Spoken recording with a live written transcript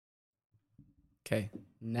Okay,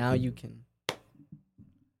 now you can.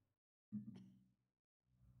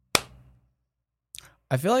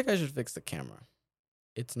 I feel like I should fix the camera.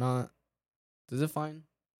 It's not. Is it fine?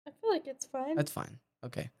 I feel like it's fine. That's fine.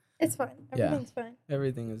 Okay. It's fine. Yeah. Everything's fine.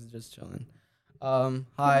 Everything is just chilling.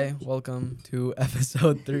 Hi, welcome to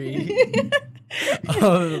episode 3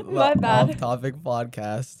 of My bad. Off Topic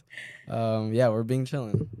Podcast. Yeah, we're being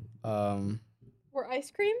chilling. We're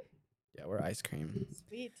ice cream? Yeah, we're ice cream.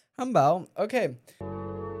 Sweet. How about? Okay.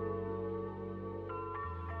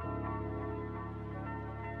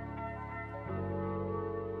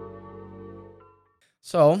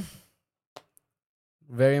 So,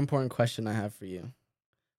 very important question I have for you.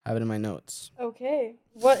 I have it in my notes. Okay.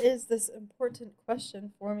 What is this important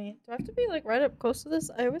question for me? Do I have to be like right up close to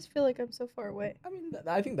this? I always feel like I'm so far away. I mean,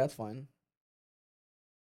 I think that's fine.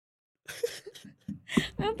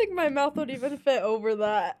 I don't think my mouth would even fit over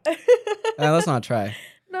that. Let's not try.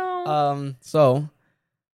 No. So,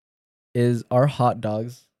 are hot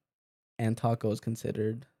dogs and tacos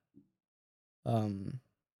considered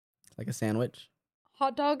like a sandwich?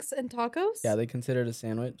 Hot dogs and tacos? Yeah, they considered a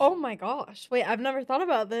sandwich. Oh my gosh. Wait, I've never thought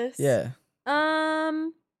about this. Yeah.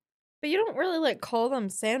 But you don't really like call them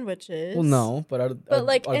sandwiches. Well, no, but are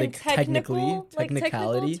they in technical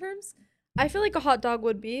technicality terms? I feel like a hot dog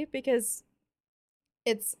would be because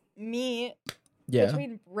it's meat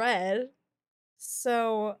between bread.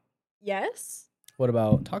 So, yes. What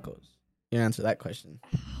about tacos? You can answer that question.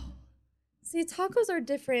 See, tacos are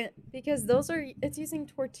different because it's using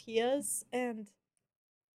tortillas, and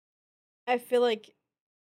I feel like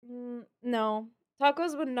no,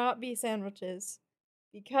 tacos would not be sandwiches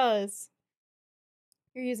because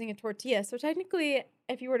you're using a tortilla. So technically,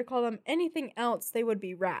 if you were to call them anything else, they would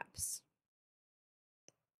be wraps.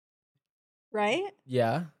 Right?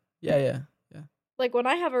 Yeah. Like when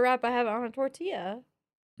I have a wrap, I have it on a tortilla.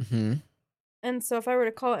 Mm-hmm. And so if I were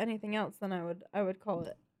to call it anything else, then I would call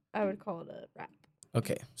it a wrap.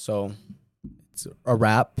 Okay, so it's a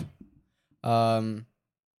wrap.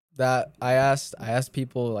 That I asked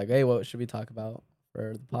people like, hey, what should we talk about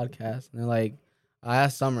for the podcast? And they're like, I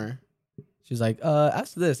asked Summer. She's like,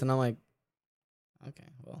 ask this, and I'm like, okay,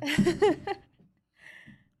 well.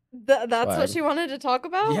 That's what she wanted to talk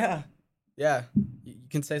about? Yeah. You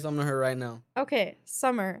can say something to her right now. Okay,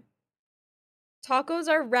 Summer. Tacos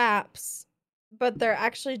are wraps, but they're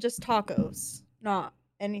actually just tacos, not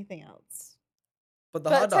anything else. But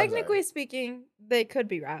hot dogs technically speaking, they could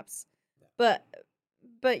be wraps. But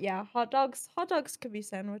yeah, hot dogs could be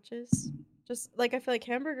sandwiches. Just like I feel like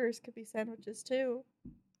hamburgers could be sandwiches too.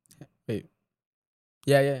 Wait.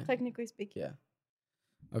 Yeah. Technically speaking. Yeah.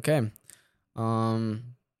 Okay.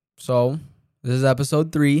 So this is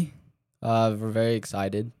episode 3. We're very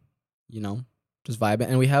excited, just vibing,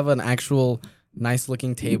 and we have an actual nice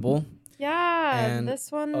looking table. Yeah, and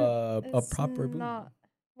this one a proper boom. Not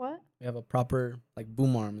what? We have a proper like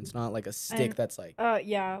boom arm. It's not like a stick that's like.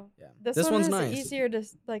 Yeah. This one's nice. Easier to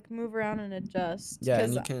like move around and adjust. Yeah,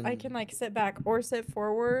 and I can like sit back or sit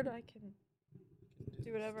forward. I can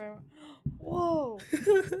do whatever I want. Whoa.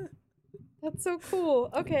 That's so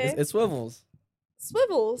cool. Okay. It swivels.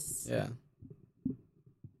 Swivels. Yeah.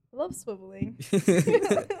 I love swiveling.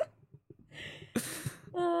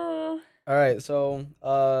 All right, so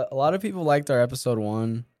a lot of people liked our episode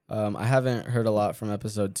 1. I haven't heard a lot from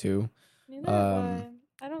episode 2. Neither have I.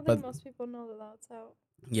 I don't think most people know that that's out.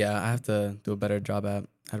 Yeah, I have to do a better job at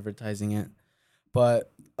advertising it.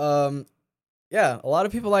 But yeah, a lot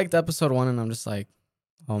of people liked episode 1, and I'm just like,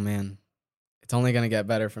 oh man, it's only gonna get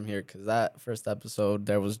better from here, because that first episode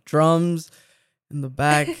there was drums in the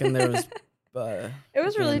back, and there was. It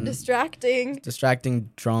was really distracting. Distracting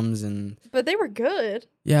drums But they were good.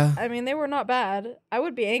 Yeah. I mean, they were not bad. I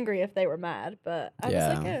would be angry if they were mad, but I was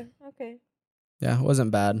like, yeah, okay. Yeah, it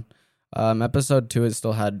wasn't bad. Episode 2, it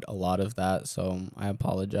still had a lot of that, so I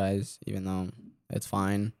apologize, even though it's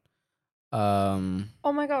fine. Oh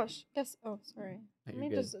my gosh. Sorry. Let me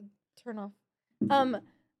just turn off.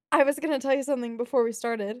 I was gonna tell you something before we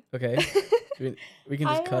started. Okay. we can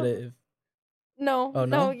just cut it if. No. Oh,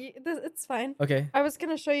 no? It's fine. Okay. I was going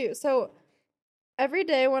to show you. So, every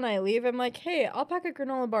day when I leave, I'm like, hey, I'll pack a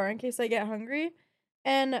granola bar in case I get hungry.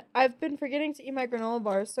 And I've been forgetting to eat my granola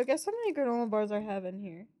bars. So, guess how many granola bars I have in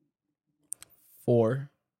here? 4.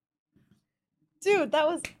 Dude, that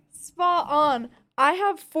was spot on. I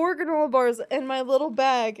have 4 granola bars in my little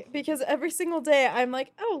bag because every single day I'm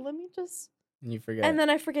like, oh, let me just... And you forget. And then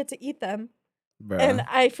I forget to eat them. Bruh. And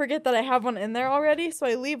I forget that I have one in there already, so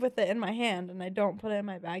I leave with it in my hand, and I don't put it in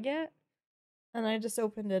my bag yet. And I just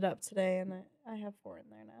opened it up today, and I have 4 in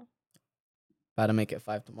there now. About to make it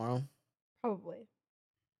 5 tomorrow? Probably.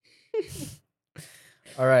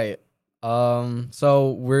 All right.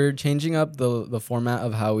 So we're changing up the format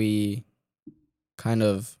of how we kind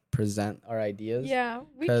of present our ideas. Yeah,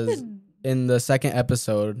 we Because could. in the second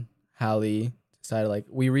episode, Hallie decided like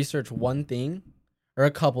we research one thing or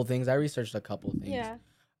a couple things. I researched a couple things. Yeah.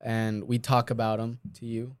 And we talk about them to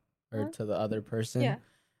you or Huh? to the other person. Yeah.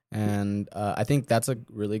 And I think that's a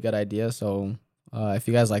really good idea. So if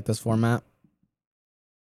you guys like this format,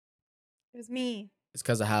 It was me. it's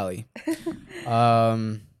because of Hallie.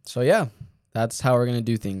 So yeah, that's how we're gonna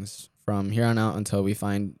do things from here on out until we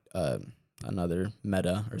find another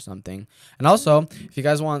meta or something. And also, if you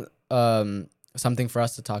guys want something for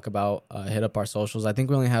us to talk about, hit up our socials. I think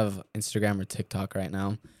we only have Instagram or TikTok right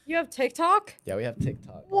now. You have TikTok? Yeah, we have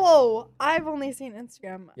TikTok. Whoa, I've only seen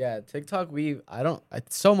Instagram. Yeah, TikTok.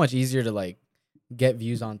 It's so much easier to like get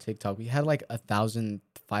views on TikTok. We had like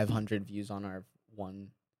 1,500 views on our one.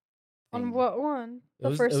 On thing. what one? It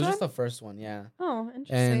was first one? just the first one, yeah. Oh,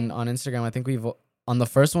 interesting. And on Instagram, I think on the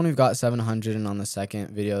first one we've got 700, and on the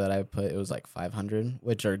second video that I put, it was like 500,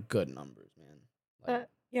 which are good numbers, man. Like,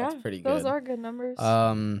 yeah, that's pretty those good. are good numbers.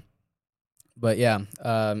 But yeah,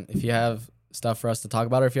 if you have stuff for us to talk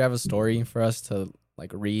about, or if you have a story for us to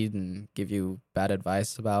like read and give you bad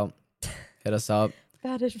advice about, hit us up.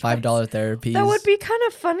 Bad advice. $5 therapies. That would be kind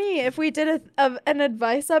of funny if we did an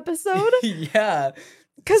advice episode. Yeah.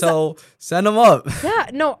 So send them up.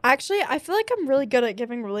 Yeah, no, actually, I feel like I'm really good at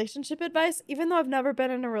giving relationship advice, even though I've never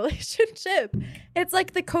been in a relationship. It's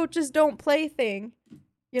like the coaches don't play thing,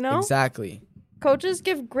 you know? Exactly. Coaches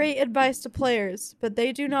give great advice to players, but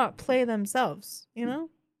they do not play themselves, you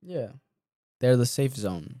know? Yeah. They're the safe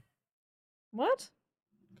zone. What?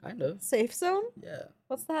 Kind of. Safe zone? Yeah.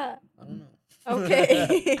 What's that? I don't know.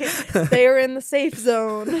 Okay. They are in the safe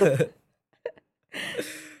zone.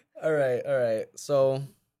 All right. So,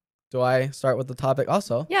 do I start with the topic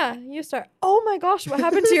also? Yeah, you start. Oh my gosh, what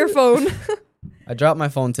happened to your phone? I dropped my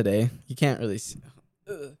phone today. You can't really see.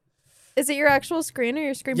 Is it your actual screen or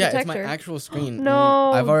your screen protector? Yeah, it's my actual screen.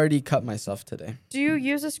 No. I've already cut myself today. Do you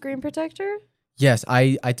use a screen protector? Yes,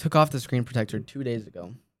 I took off the screen protector 2 days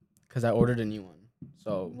ago because I ordered a new one.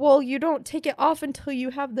 So. Well, you don't take it off until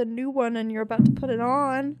you have the new one and you're about to put it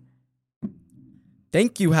on.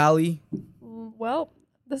 Thank you, Hallie. Well,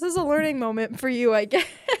 this is a learning moment for you, I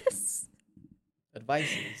guess.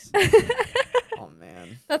 Advices. Oh,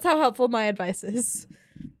 man. That's how helpful my advice is.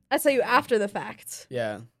 I tell you after the fact.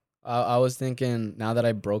 Yeah. I was thinking, now that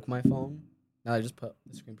I broke my phone, now I just put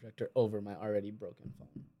the screen protector over my already broken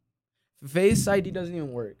phone. Face ID doesn't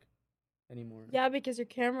even work anymore. Yeah, because your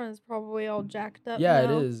camera is probably all jacked up. Yeah,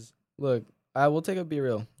 now. it is. Look, I will take a Be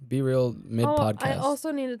Real mid-podcast. I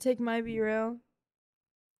also need to take my B-Real.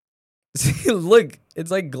 See, look,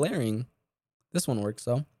 it's like glaring. This one works,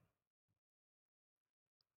 though.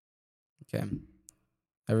 Okay.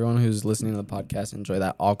 Everyone who's listening to the podcast, enjoy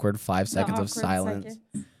that awkward 5 seconds of silence.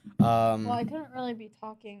 Well, I couldn't really be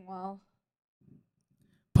talking while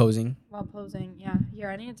Posing. posing. Yeah. Here,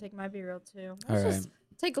 I need to take my B-Real too. All Let's right. just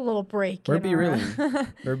take a little break. We're in B-reeling.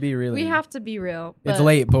 We're Be Reeling. We have to be real. It's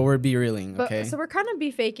late, but we're Be Reeling, But, okay? so we're kind of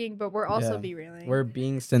be faking, but we're also Yeah. be reeling. We're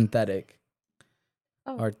being synthetic.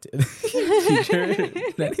 Oh. Our teacher.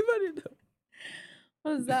 Did anybody know?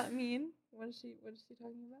 What does that mean? What is she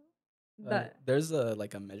talking about? There's a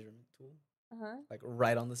measurement tool Uh-huh. like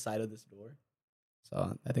right on the side of this door.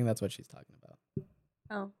 So I think that's what she's talking about.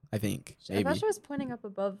 Oh. I think. I Maybe. thought she was pointing up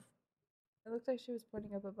above. It looked like she was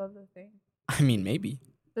pointing up above the thing. I mean, maybe.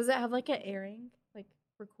 Does it have like an airing? Like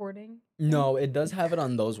recording? No, it does have it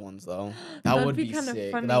on those ones though. That That'd would be be kinda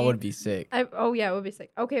sick. funny. That would be sick. Oh yeah, it would be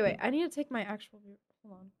sick. Okay, wait. I need to take my actual.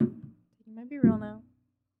 Hold on. Taking my B-Real now.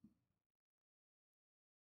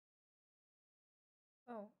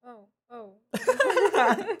 Oh.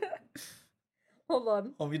 Hold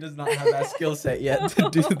on. Homie does not have that skill set yet to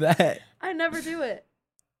do that. I never do it.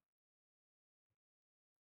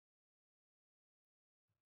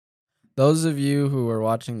 Those of you who are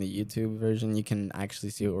watching the YouTube version, you can actually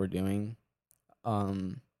see what we're doing.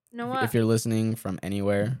 You know what? If you're listening from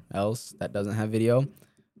anywhere else that doesn't have video,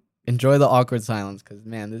 enjoy the awkward silence because,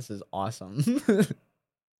 man, this is awesome.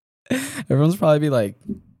 Everyone's probably be like,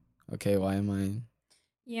 okay, why am I?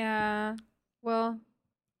 Yeah. Well,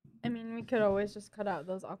 I mean, we could always just cut out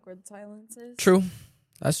those awkward silences. True.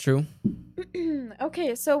 That's true.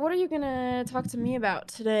 Okay, so what are you going to talk to me about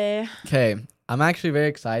today? Okay. I'm actually very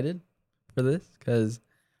excited for this because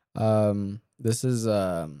this is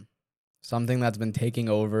something that's been taking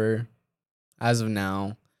over as of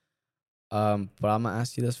now. But I'm going to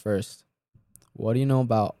ask you this first. What do you know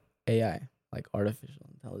about AI, like artificial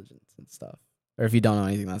intelligence and stuff? Or if you don't know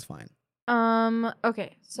anything, that's fine.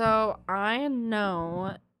 Okay, so I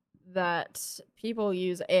know that people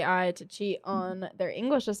use AI to cheat on their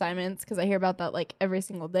English assignments because I hear about that like every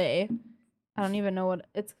single day. I don't even know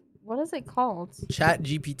what is it called? Chat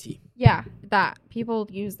GPT. Yeah, that people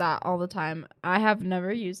use that all the time. I have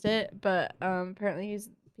never used it, but apparently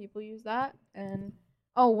people use that. And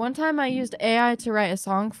oh, one time I used AI to write a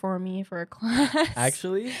song for me for a class.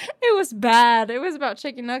 Actually, It was bad. It was about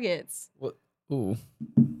chicken nuggets. what? Ooh,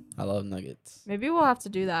 I love nuggets. Maybe we'll have to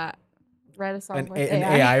do that. Write a song with An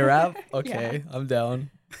AI. AI rap. Yeah. Okay, I'm down.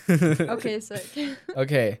 Okay, sick.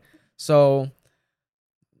 Okay, so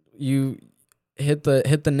you hit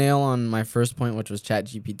the nail on my first point, which was Chat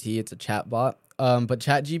GPT. It's a chat bot. But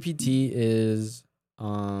Chat GPT is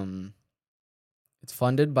it's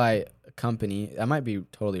funded by a company. I might be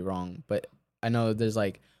totally wrong, but I know there's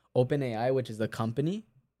like OpenAI, which is the company,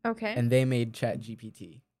 Okay. and they made Chat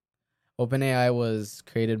GPT. OpenAI was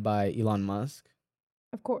created by Elon Musk.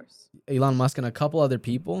 Of course. Elon Musk and a couple other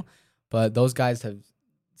people, but those guys have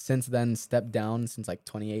since then stepped down since like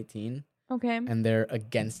 2018, Okay. and they're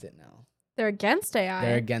against it now. They're against AI.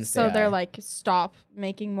 They're against so AI. they're like, stop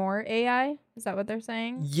making more AI? Is that what they're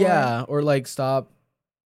saying? Yeah, or like stop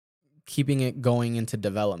keeping it going into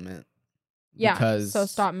development. Yeah. Because So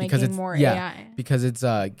stop because making it's, more yeah, AI. because it's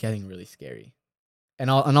getting really scary. And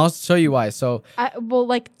I'll show you why. So Well,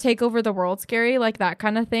 like take over the world scary, like that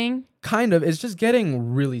kind of thing. kind of, it's just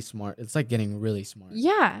getting really smart. It's like getting really smart.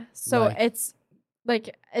 Yeah. So Like- it's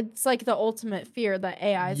like the ultimate fear that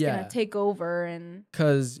AI is Yeah. gonna take over and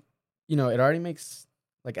Because it already makes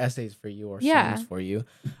like essays for you or Yeah. songs for you.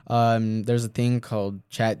 There's a thing called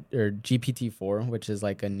Chat or GPT-4, which is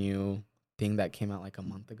like a new thing that came out like a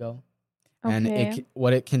month ago. And Okay.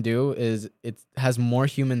 what it can do is it has more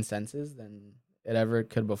human senses than it ever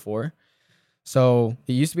could before. So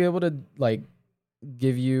it used to be able to like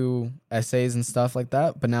give you essays and stuff like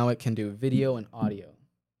that, but now it can do video and audio.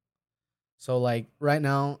 So like right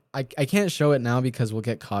now, I can't show it now because we'll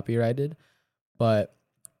get copyrighted, but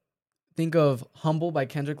think of Humble by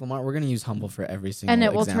Kendrick Lamar. We're going to use Humble for every single And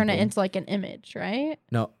it will turn it example. into like an image, right?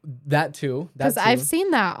 No, that too. Because I've seen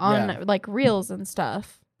that on Yeah. like reels and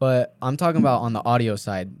stuff. But I'm talking about on the audio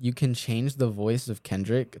side. You can change the voice of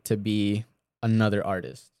Kendrick to be another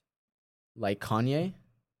artist. Like Kanye.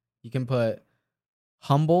 You can put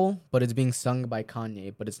Humble, but it's being sung by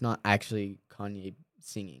Kanye, but it's not actually Kanye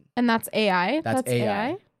singing. And that's AI. That's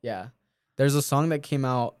AI. Yeah. There's a song that came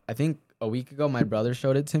out, I think a week ago. My brother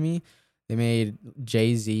showed it to me. They made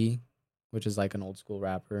Jay-Z, which is like an old school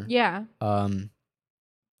rapper. Yeah.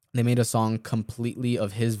 They made a song completely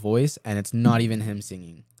of his voice, and it's not even him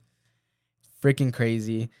singing. Freaking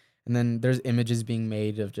crazy. And then there's images being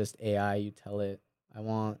made of just AI. You tell it, I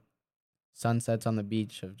want sunsets on the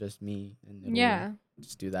beach of just me, and it'll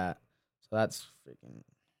just do that. So that's freaking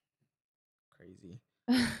crazy.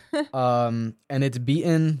 And it's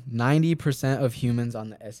beaten 90% of humans on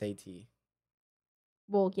the SAT.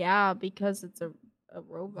 Well, yeah, because it's a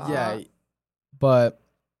robot. Yeah, but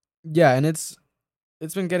yeah, and it's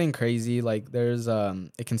been getting crazy. Like there's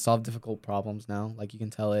it can solve difficult problems now. Like you can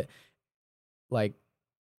tell it like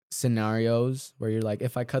scenarios where you're like,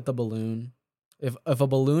 if I cut the balloon, if a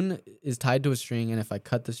balloon is tied to a string, and if I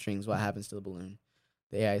cut the strings, what happens to the balloon?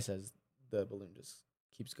 The AI says the balloon just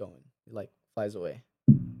keeps going. It like flies away.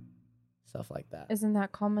 Stuff like that. Isn't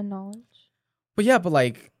that common knowledge? But yeah, but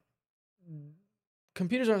like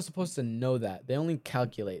computers aren't supposed to know that. They only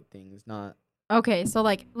calculate things, not Okay, so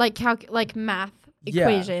like math Yeah.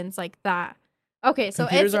 equations like that. Okay, so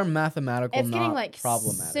computers it's are mathematical, it's not getting like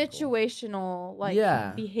problematical. situational, like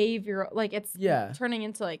Yeah. behavior, like it's Yeah. turning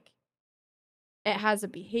into like it has a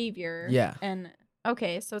behavior. Yeah. And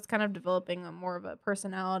okay, so it's kind of developing a more of a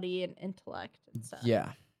personality and intellect and stuff.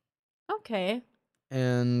 Yeah. Okay.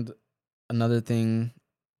 And another thing,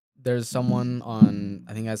 there's someone on,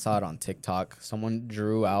 I think I saw it on TikTok. Someone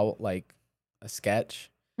drew out like a sketch,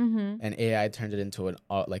 Mm-hmm. and AI turned it into a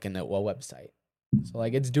website. So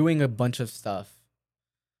like it's doing a bunch of stuff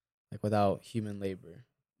like without human labor.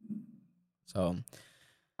 So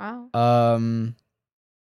Wow.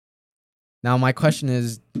 now my question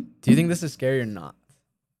is, do you think this is scary or not?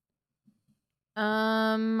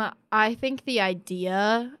 I think the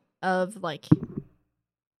idea of like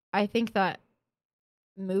I think that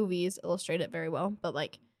movies illustrate it very well, but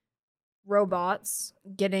like robots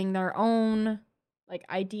getting their own like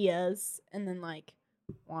ideas and then like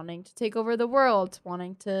wanting to take over the world,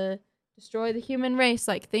 wanting to destroy the human race,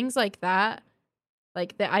 like things like that.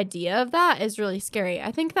 Like the idea of that is really scary.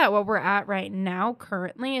 I think that what we're at right now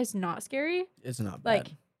currently is not scary. It's not bad. Like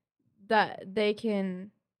that they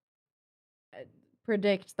can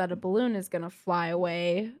predict that a balloon is going to fly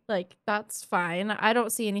away, like that's fine. I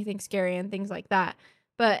don't see anything scary and things like that.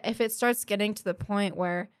 But if it starts getting to the point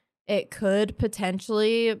where it could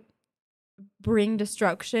potentially bring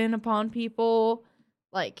destruction upon people,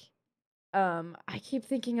 like I keep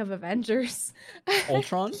thinking of Avengers.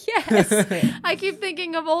 Ultron? Yes. I keep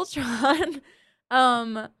thinking of Ultron.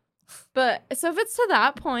 But so if it's to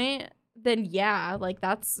that point, then yeah, like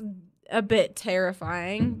that's a bit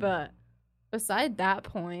terrifying, but beside that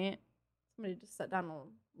point, somebody just set down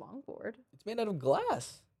a longboard. It's made out of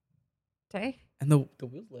glass. Okay. And the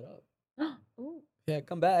wheels lit up. Ooh. Yeah,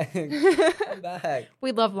 come back. Come back.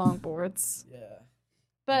 We love longboards. Yeah.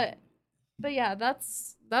 But yeah,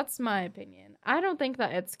 that's my opinion. I don't think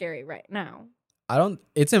that it's scary right now.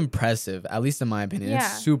 It's impressive, at least in my opinion. Yeah.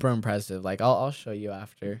 It's super impressive. Like I'll show you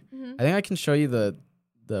after. Mm-hmm. I think I can show you the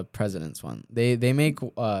president's one. They make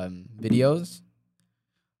videos.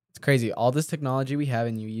 It's crazy. All this technology we have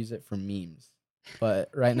and you use it for memes. But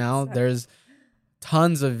right now there's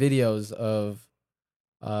tons of videos of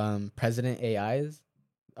president AIs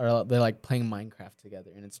or they're like playing Minecraft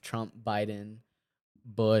together and it's Trump, Biden,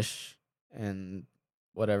 Bush, and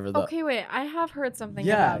whatever. Okay, wait. I have heard something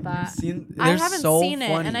about that. I haven't seen it,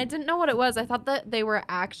 and I didn't know what it was. I thought that they were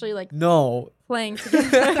actually like playing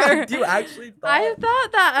together. You actually thought? I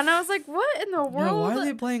thought that, and I was like, "What in the world? Yeah, why are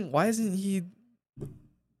they playing? Why isn't he?"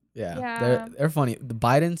 Yeah. They're funny. The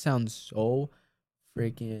Biden sounds so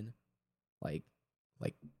freaking like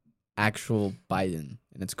actual Biden,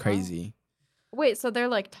 and it's crazy. Wait, so they're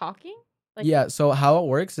like talking? Like, yeah, so how it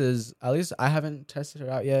works is, at least I haven't tested it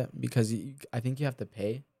out yet because I think you have to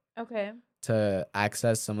pay to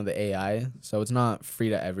access some of the AI. So it's not free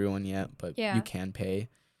to everyone yet, but you can pay.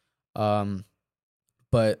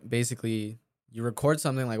 But basically, you record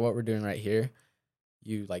something like what we're doing right here.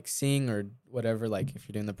 You like sing or whatever. Like if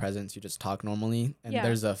you're doing the presents, you just talk normally. And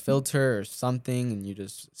there's a filter or something, and you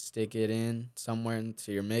just stick it in somewhere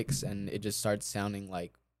into your mix, and it just starts sounding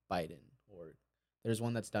like Biden. There's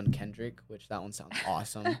one that's done Kendrick, which that one sounds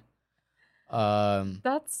awesome.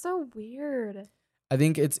 That's so weird. I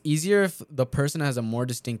think it's easier if the person has a more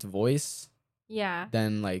distinct voice. Yeah.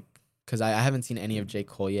 Than like, because I haven't seen any of J.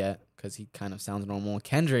 Cole yet, because he kind of sounds normal.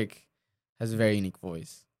 Kendrick has a very unique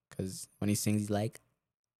voice, because when he sings, he's like,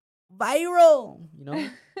 viral, you know?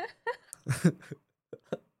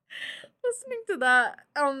 Listening to that,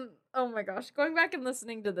 oh my gosh, going back and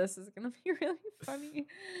listening to this is gonna be really funny.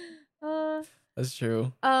 That's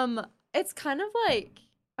true. It's kind of like,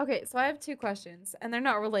 okay, so I have two questions, and they're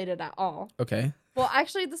not related at all. Okay. Well,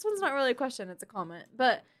 actually, this one's not really a question, it's a comment,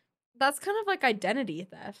 but that's kind of like identity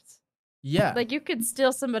theft. Yeah. Like, you could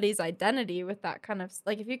steal somebody's identity with that kind of,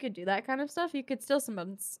 like, if you could do that kind of stuff, you could steal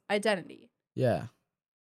someone's identity. Yeah.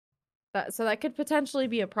 So that could potentially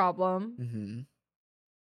be a problem.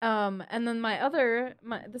 Mm-hmm. And then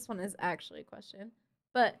this one is actually a question,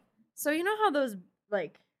 but so you know how those,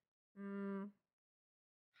 like,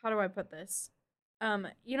 how do I put this?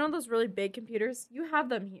 You know those really big computers? You have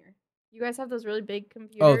them here. You guys have those really big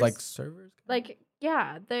computers. Oh, like servers? Like,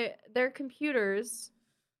 yeah, they're computers,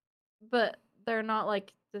 but they're not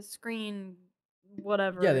like the screen,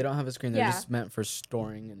 whatever. Yeah, they don't have a screen. They're just meant for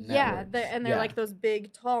storing and networks. Yeah, they're like those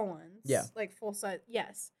big, tall ones. Yeah. Like full size.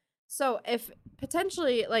 Yes. So if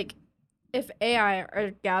potentially, like, if AI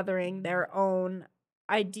are gathering their own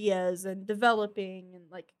ideas and developing and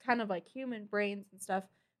like kind of like human brains and stuff,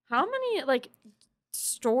 how many like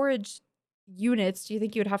storage units do you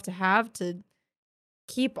think you would have to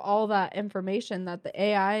keep all that information that the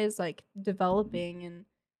AI is like developing? And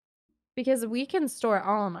because we can store it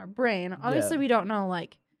all in our brain, obviously we don't know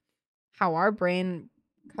like how our brain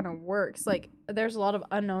kind of works. Like there's a lot of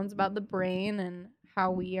unknowns about the brain and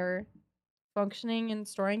how we are functioning and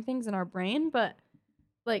storing things in our brain, but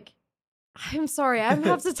like, I'm sorry, I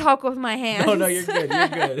have to talk with my hands. No, you're good. You're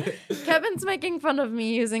good. Kevin's making fun of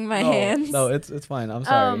me using my hands. No, it's fine. I'm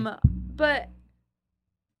sorry. But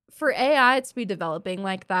for AI to be developing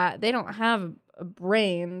like that, they don't have a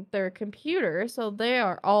brain. They're a computer, so they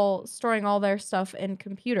are all storing all their stuff in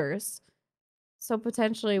computers. So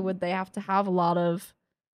potentially, would they have to have a lot of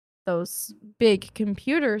those big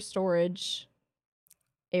computer storage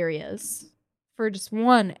areas for just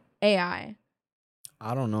one AI?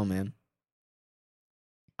 I don't know, man.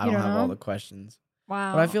 I don't have all the questions.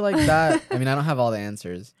 Wow. But I feel like that, I mean, I don't have all the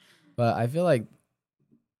answers, but I feel like,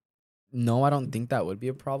 no, I don't think that would be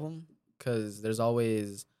a problem, because there's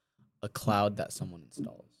always a cloud that someone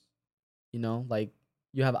installs. You know, like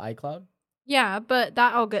you have iCloud. Yeah, but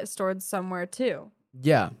that all gets stored somewhere too.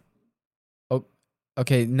 Yeah. Oh,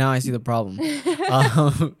 okay, now I see the problem.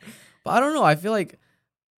 But I don't know. I feel like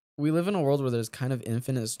we live in a world where there's kind of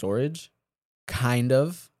infinite storage, kind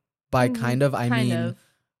of. By kind of, I kind mean of.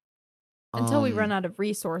 Until we run out of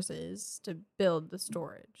resources to build the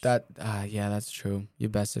storage. Yeah, that's true. You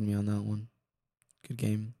bested me on that one. Good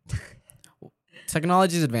game.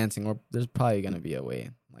 Technology is advancing, or there's probably gonna be a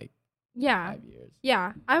way, like yeah, 5 years.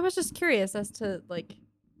 yeah. I was just curious as to like,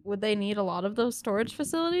 would they need a lot of those storage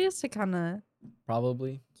facilities to kind of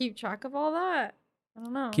Probably keep track of all that? I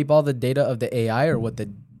don't know. keep all the data of the AI or what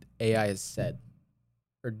the AI has said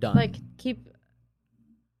or done. Like keep,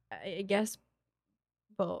 I guess,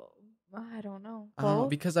 both. I don't know. I don't know, Both.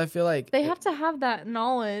 because I feel like They have to have that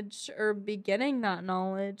knowledge or be getting that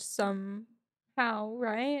knowledge somehow,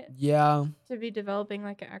 right? Yeah. To be developing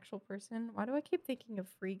like an actual person. Why do I keep thinking of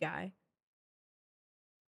Free Guy?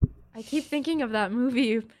 I keep thinking of that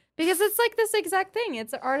movie because it's like this exact thing.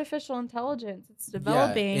 It's artificial intelligence. It's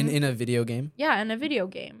developing. Yeah, in a video game. Yeah, in a video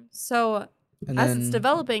game. So And as then it's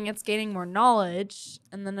developing, it's gaining more knowledge.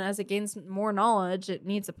 And then as it gains more knowledge, it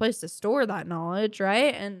needs a place to store that knowledge,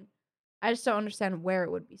 right? And I just don't understand where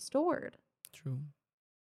it would be stored. True.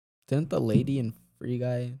 Didn't the lady in Free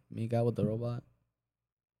Guy make out with the robot?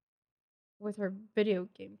 With her video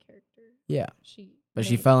game character. Yeah. She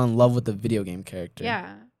She fell in love with the video game character.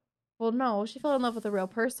 Yeah. Well, no, she fell in love with a real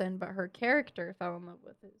person, but her character fell in love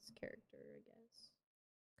with his character, I guess.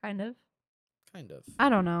 Kind of. Kind of. I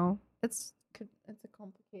don't know. It's a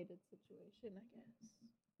complicated situation, I guess.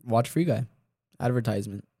 Watch Free Guy.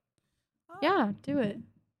 Advertisement. Yeah, do it.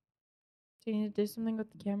 Do you need to do something with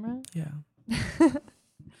the camera? Yeah.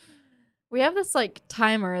 We have this like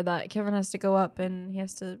timer that Kevin has to go up and he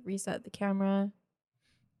has to reset the camera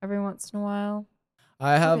every once in a while.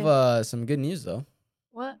 I have some good news though.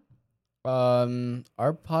 What?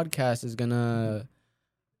 Our podcast is gonna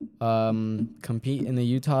compete in the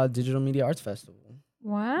Utah Digital Media Arts Festival.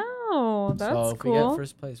 Wow, that's so if cool. we get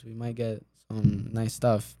first place, we might get some nice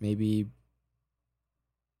stuff. Maybe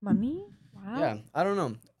money. Wow. Yeah, I don't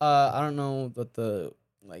know. I don't know what the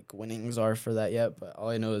winnings are for that yet, but all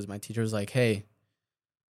I know is my teacher's like, "Hey,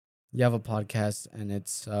 you have a podcast, and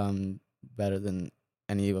it's better than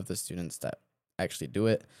any of the students that actually do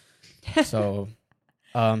it. So,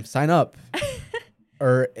 sign up."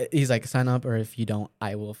 Or he's like, "Sign up, or if you don't,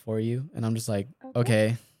 I will for you." And I'm just like,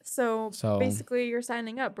 "Okay." So basically, you're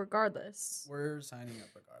signing up regardless. We're signing up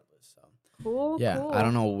regardless. So cool. Yeah, cool. I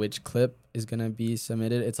don't know which clip is gonna be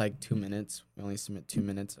submitted. It's like 2 minutes. We only submit 2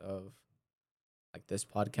 minutes of this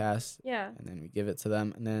podcast. Yeah. And then we give it to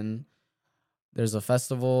them. And then there's a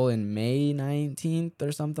festival in May 19th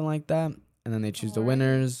or something like that. And then they choose the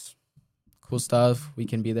winners. Cool stuff. We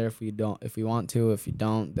can be there if we want to. If you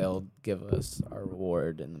don't, they'll give us our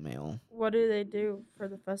reward in the mail. What do they do for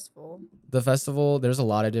the festival? The festival, there's a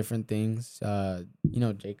lot of different things.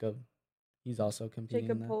 Jacob. He's also competing.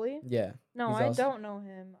 Jacob Pulley? Yeah. No, I don't know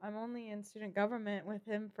him. I'm only in student government with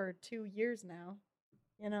him for 2 years now.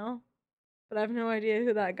 But I have no idea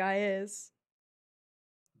who that guy is.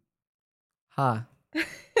 Ha.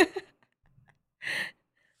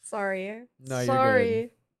 Sorry. No, Sorry. You're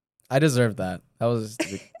good. I deserve that. That was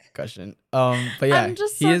the question. But yeah, I'm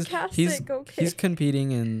just sarcastic, okay? He's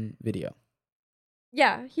competing in video.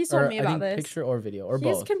 Yeah, he told me about this. Picture or video or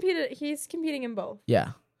both. He's competing in both.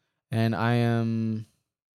 Yeah, and I am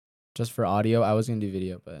just for audio. I was gonna do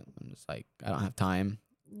video, but I'm just like, I don't have time.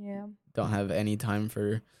 Yeah. Don't have any time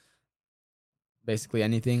for basically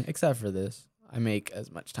anything except for this. I make as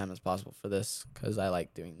much time as possible for this because I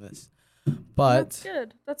like doing this. But that's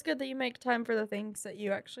good. That's good that you make time for the things that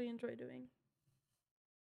you actually enjoy doing.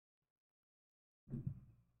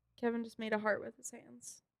 Kevin just made a heart with his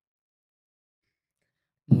hands.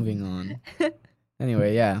 Moving on.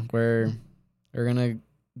 Anyway, yeah, we're gonna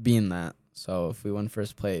be in that. So if we win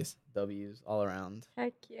first place, W's all around.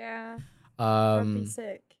 Heck yeah. That'd be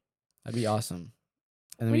sick. That'd be awesome.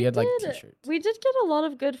 And then we had t-shirts. We did get a lot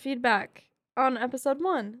of good feedback on episode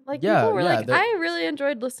 1. People were I really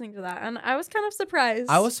enjoyed listening to that, and I was kind of surprised.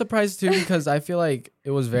 I was surprised too because I feel like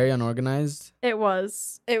it was very unorganized. It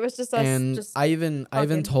was just us. And I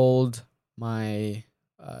even told my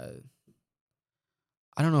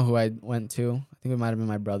I don't know who I went to. I think it might have been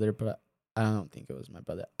my brother, but I don't think it was my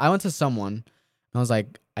brother. I went to someone and I was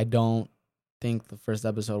like, I don't think the first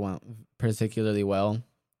episode went particularly well,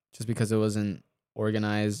 just because it wasn't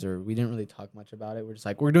organized or we didn't really talk much about it. We're just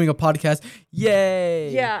like, we're doing a podcast.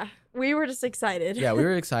 Yay. Yeah. We were just excited. Yeah, we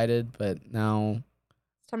were excited, but now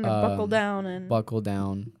it's time to buckle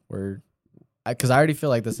down. Because I already feel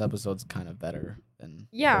like this episode's kind of better than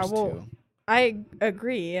first two. I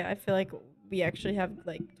agree. I feel like we actually have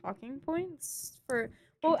talking points for.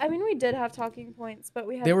 Well, I mean, we did have talking points, but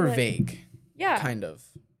we had. They were vague. Yeah. Kind of.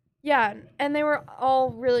 Yeah, and they were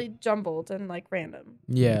all really jumbled and like random.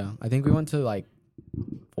 Yeah, I think we went to like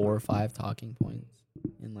 4 or 5 talking points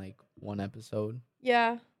in like one episode.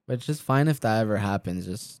 Yeah. But it's just fine if that ever happens.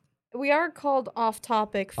 Just We are called off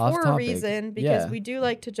topic off for a topic. reason because Yeah. we do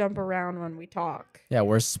like to jump around when we talk. Yeah,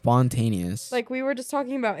 we're spontaneous. Like we were just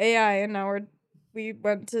talking about AI and now we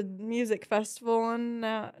went to music festival and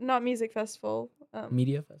not music festival.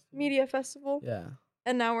 Media festival. Media festival. Yeah.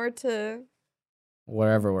 And now we're to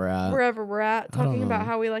Wherever we're at. wherever we're at I don't talking about know.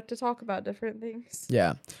 how we like to talk about different things.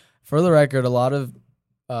 Yeah. For the record, a lot of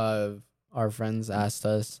our friends asked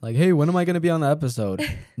us, like, hey, when am I going to be on the episode?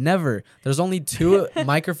 Never. There's only 2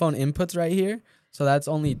 microphone inputs right here. So that's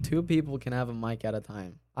only 2 people can have a mic at a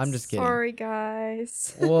time. I'm just kidding. Sorry,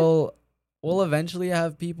 guys. We'll eventually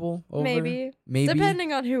have people over. Maybe. Maybe.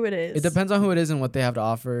 Depending on who it is. It depends on who it is and what they have to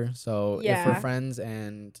offer. So if Yeah. we're friends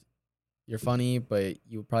and you're funny, but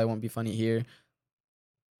you probably won't be funny here,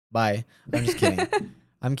 bye. I'm just kidding.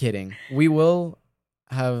 I'm kidding. We will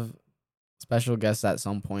have special guests at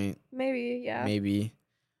some point. Maybe, yeah. Maybe.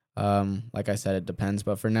 Like I said, it depends.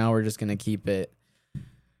 But for now, we're just gonna keep it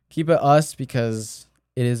us because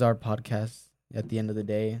it is our podcast. At the end of the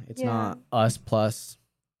day, it's not us plus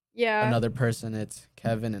another person. It's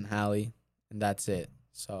Kevin and Hallie, and that's it.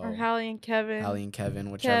 So Or Hallie and Kevin. Hallie and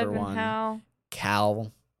Kevin, whichever Kev and one. Hal.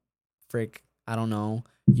 Cal, frick, I don't know.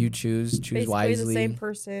 You choose Basically wisely. the same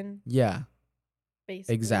person. Yeah,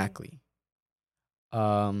 Basically. exactly.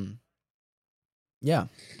 Yeah.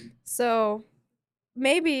 So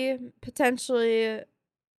maybe potentially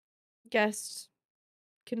guest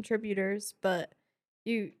contributors, but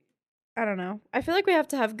I don't know. I feel like we have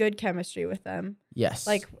to have good chemistry with them. Yes.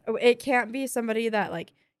 Like it can't be somebody that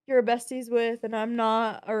like you're besties with and I'm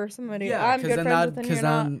not, or somebody I'm good friends with and you're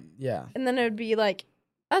not. Yeah. And then it would be like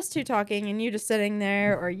us 2 talking and you just sitting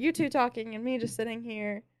there, or you 2 talking and me just sitting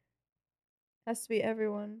here. Has to be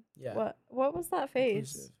everyone. Yeah. What was that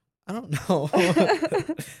face? I don't know.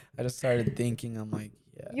 I just started thinking. I'm like,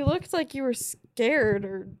 yeah. You looked like you were scared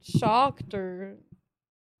or shocked, or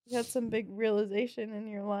you had some big realization in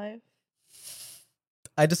your life.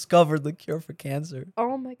 I discovered the cure for cancer.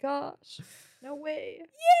 Oh my gosh. No way.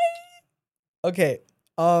 Yay! Okay.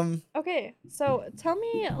 Okay, so tell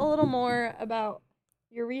me a little more about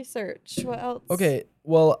your research. What else? Okay.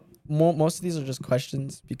 Well, most of these are just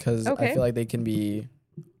questions because I Okay. feel like they can be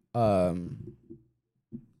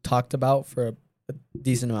talked about for a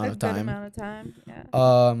decent amount A of good time. amount of time.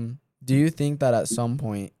 Yeah. Do you think that at some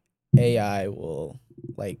point AI will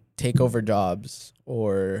like take over jobs,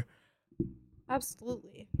 or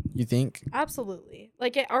Absolutely. you think? Absolutely.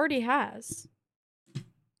 Like it already has.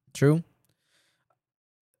 True.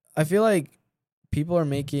 I feel like people are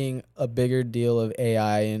making a bigger deal of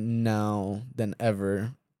AI now than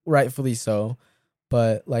ever, rightfully so.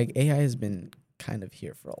 But like AI has been kind of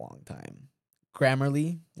here for a long time.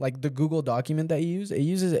 Grammarly, like the Google document that you use, it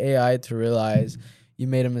uses AI to realize you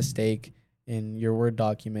made a mistake in your Word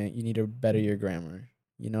document. You need to better your grammar.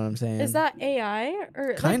 You know what I'm saying? Is that AI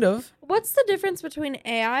or kind like, of? What's the difference between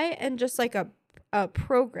AI and just like a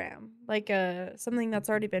program, like something that's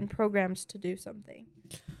already been programmed to do something?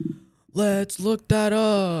 Let's look that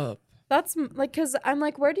up. That's like, cause I'm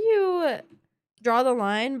like, where do you draw the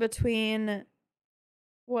line between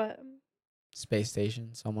what? Space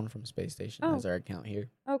Station. Someone from Space Station has our account here.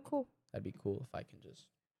 Oh, cool. That'd be cool if I can just.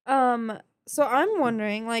 So I'm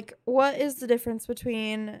wondering, like, what is the difference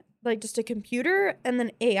between like just a computer and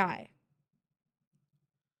then AI?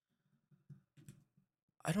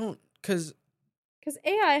 I don't, cause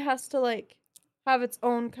AI has to like have its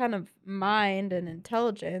own kind of mind and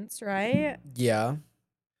intelligence, right? yeah.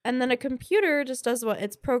 And then a computer just does what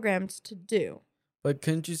it's programmed to do. But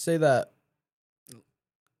couldn't you say that?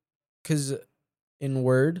 Because in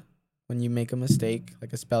Word, when you make a mistake,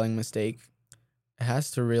 like a spelling mistake, it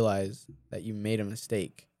has to realize that you made a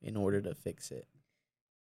mistake in order to fix it.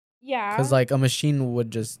 Yeah. Because like a machine would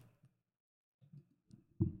just,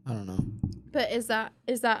 I don't know. But is that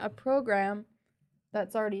a program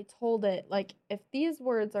that's already told it, like, if these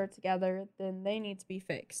words are together, then they need to be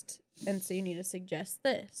fixed. And so you need to suggest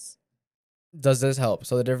this. Does this help?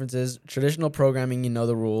 So the difference is traditional programming, you know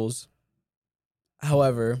the rules.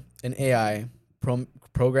 However, in AI,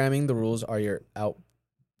 programming, the rules are your out.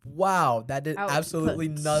 Wow, that did absolutely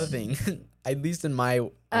Output. nothing. At least in my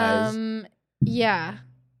eyes. Yeah.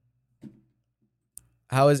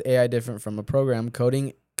 How is AI different from a program?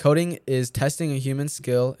 Coding is testing a human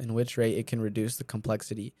skill in which rate it can reduce the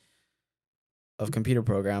complexity of computer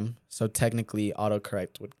program. So technically,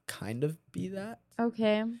 autocorrect would kind of be that.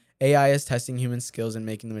 Okay. AI is testing human skills and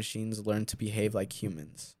making the machines learn to behave like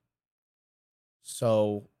humans.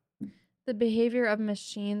 So The behavior of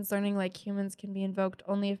machines learning like humans can be invoked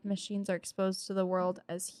only if machines are exposed to the world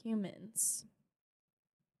as humans.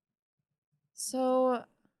 So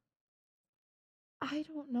I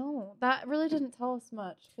don't know. That really didn't tell us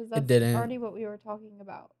much because It that's didn't. already what we were talking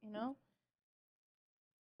about, you know?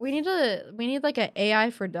 We need like an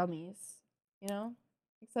AI for dummies, you know?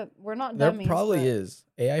 Except we're not There dummies, probably but is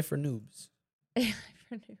AI for noobs. AI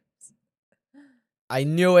for noobs. I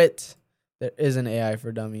knew it. There is an AI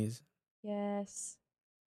for dummies. Yes.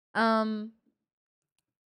 Um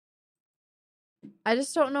I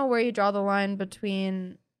just don't know where you draw the line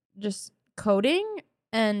between just coding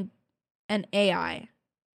and an AI.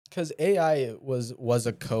 Because AI was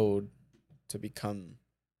a code to become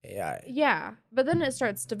AI. Yeah, but then it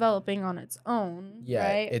starts developing on its own, Yeah,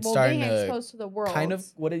 right? it's Well, starting being to exposed to the world. kind of,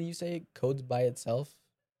 what did you say? Codes by itself?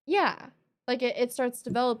 Yeah. Like it starts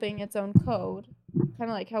developing its own code. Kind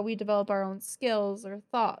of like how we develop our own skills or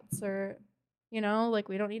thoughts or, like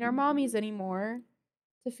we don't need our mommies anymore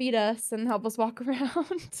to feed us and help us walk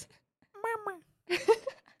around.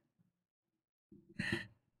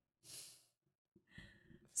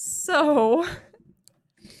 So,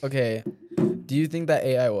 Okay. Do you think that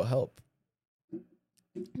AI will help?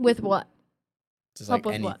 with what? Just Help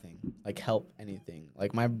like with what? anything. Like help anything.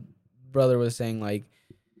 Like my brother was saying, like,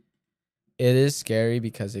 it is scary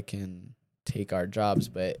because it can take our jobs,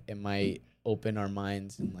 but it might open our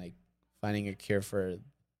minds and like finding a cure for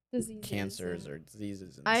Diseases. cancers or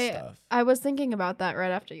diseases and I stuff. I was thinking about that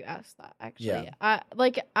right after you asked that, actually. Yeah.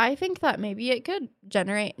 I think that maybe it could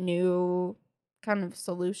generate new kind of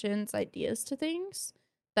solutions, ideas to things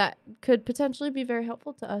that could potentially be very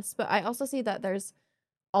helpful to us. But I also see that there's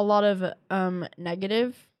a lot of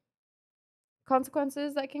negative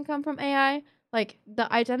consequences that can come from AI, like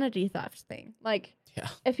the identity theft thing. Like Yeah.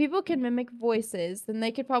 if people can mimic voices, then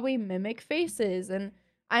they could probably mimic faces. And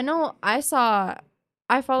I know I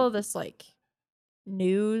follow this like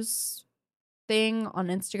news thing on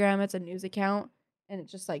Instagram. It's a news account and it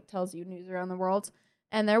just like tells you news around the world.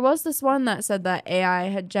 And there was this one that said that AI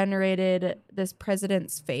had generated this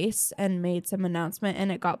president's face and made some announcement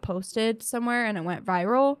and it got posted somewhere and it went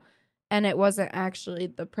viral and it wasn't actually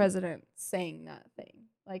the president saying that thing.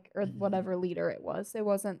 Like or whatever leader it was. It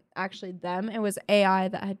wasn't actually them. It was AI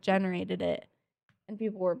that had generated it and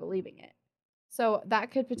people were believing it. So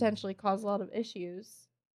that could potentially cause a lot of issues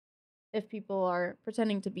if people are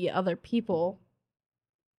pretending to be other people,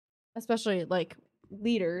 especially like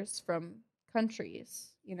leaders from countries,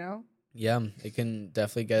 Yeah, it can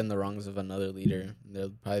definitely get in the wrongs of another leader. They'll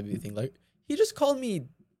probably be thinking like, he just called me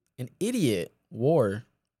an idiot. War.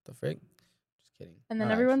 The frick? Just kidding. And then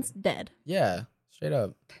Not everyone's actually. dead. Yeah, straight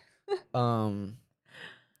up. Um,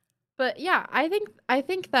 But yeah, I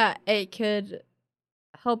think that it could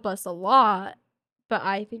help us a lot, but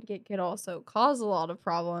I think it could also cause a lot of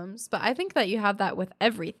problems. But I think that you have that with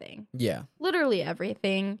everything. yeah. Literally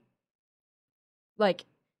everything. Like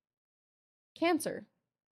cancer.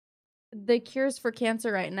 The cures for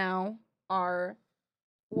cancer right now are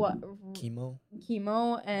what Chemo.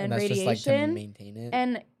 chemo And and that's just like to radiation, maintain it.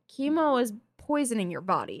 and chemo is poisoning your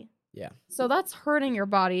body. Yeah. So that's hurting your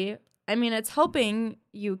body. I mean, it's helping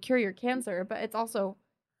you cure your cancer, but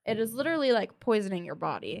it is literally like poisoning your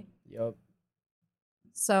body. Yup.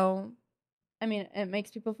 So, I mean, it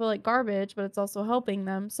makes people feel like garbage, but it's also helping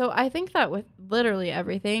them. So I think that with literally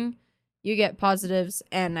everything, you get positives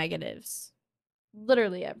and negatives.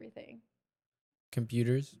 Literally everything.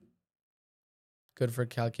 Computers. Good for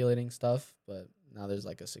calculating stuff, but now there's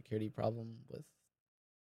like a security problem with.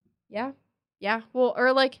 Yeah. Yeah. Well,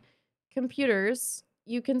 or like computers,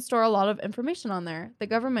 you can store a lot of information on there. The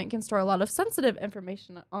government can store a lot of sensitive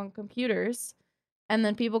information on computers, and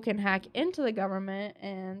then people can hack into the government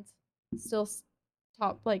and still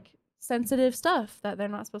top like sensitive stuff that they're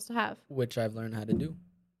not supposed to have. Which I've learned how to do.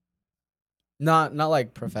 Not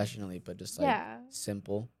like professionally, but just like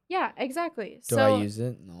simple. Yeah, exactly. Do I use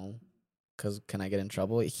it? No. Cause can I get in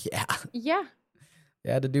trouble? Yeah. Yeah.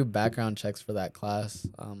 They had to do background checks for that class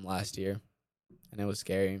last year, and it was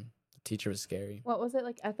scary. The teacher was scary. What was it,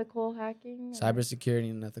 like ethical hacking? Cybersecurity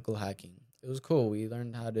and ethical hacking. It was cool. We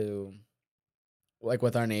learned how to, like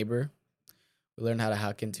with our neighbor, we learned how to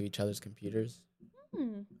hack into each other's computers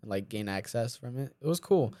and like gain access from it. It was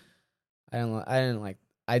cool. I didn't like.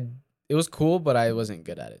 I. It was cool, but I wasn't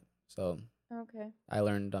good at it. So Okay. I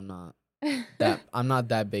learned I'm not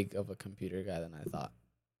that big of a computer guy than I thought.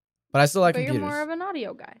 But I still like But computers. you're more of an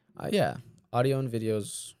audio guy. Yeah, audio and video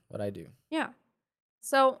is what I do. Yeah.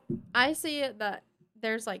 So I see it that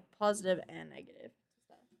there's like positive and negative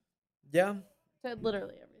stuff Yeah. to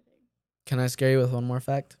literally everything. Can I scare you with one more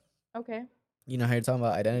fact? Okay. You know how you're talking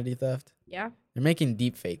about identity theft? Yeah. They're making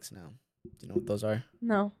deep fakes now. Do you know what those are?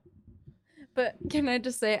 No. But can I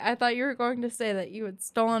just say, I thought you were going to say that you had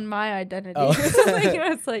stolen my identity Oh. or something. I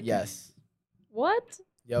was like, Yes. what?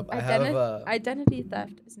 Yep. I have Identity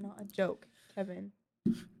theft is not a joke, Kevin.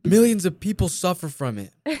 millions of people suffer from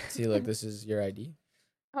it. See, look, this is your ID.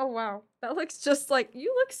 Oh, wow. That looks just like,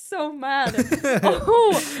 you look so mad.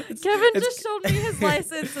 Oh, Kevin just showed me his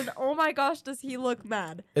license, and oh my gosh, does he look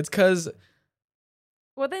mad. It's because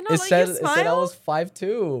Would they not let you smile? It said I was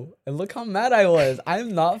 5'2", and look how mad I was.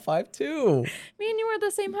 I'm not 5'2". Me and you are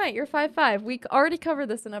the same height. You're 5'5". We already covered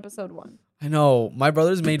this in episode 1. I know. My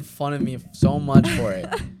brothers made fun of me so much for it.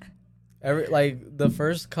 The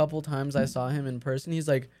first couple times I saw him in person, he's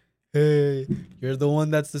like, "Hey, you're the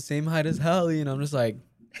one that's the same height as Hallie," and I'm just like,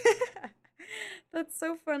 That's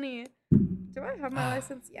so funny. Do I have my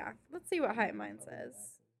license? Yeah. Let's see what height mine says.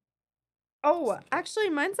 Oh, actually,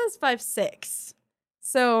 mine says 5'6".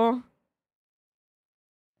 So,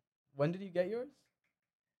 when did you get yours?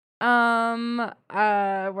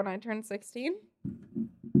 when I turned 16.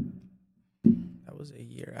 That was a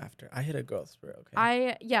year after. I hit a growth spurt.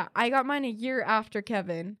 Okay. I got mine a year after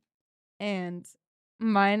Kevin, and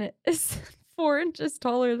mine is 4 inches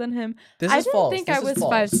taller than him. This I is didn't false. think This I is was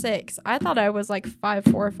false. 5'6". I thought I was like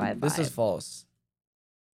 5'4", 5'5". This is false.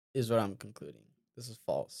 Is what I'm concluding. This is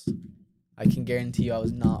false. I can guarantee you I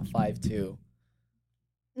was not 5'2".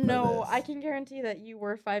 No, I can guarantee that you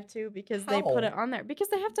were 5'2" because they put it on there. Because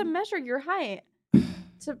they have to measure your height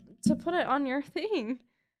to put it on your thing.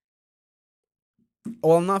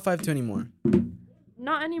 Well, I'm not 5'2" anymore.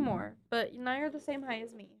 Not anymore, but now you're the same height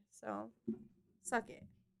as me, so suck it.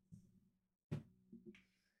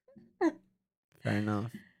 Fair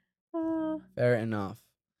enough. Fair enough.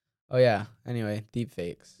 Oh yeah. Anyway, deep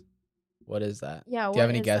fakes. What is that? Yeah. Do you have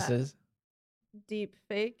any guesses? Deep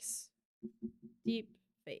fakes. Deep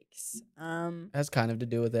fakes. It has kind of to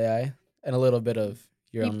do with AI and a little bit of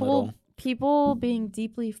your own little. People being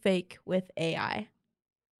deeply fake with AI.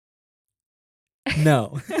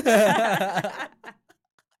 No.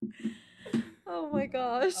 Oh my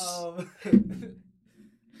gosh.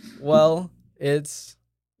 Well,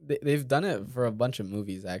 they've done it for a bunch of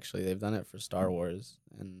movies. Actually, they've done it for Star Wars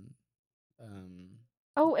and.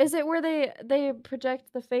 Oh, is it where they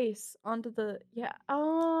project the face onto the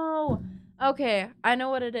Oh, okay. I know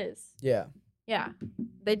what it is. Yeah. Yeah,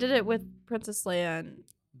 they did it with Princess Leia and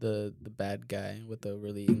the bad guy with the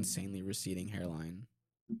really insanely receding hairline.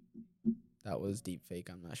 That was deep fake.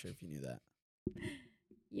 I'm not sure if you knew that.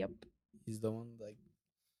 Yep. He's the one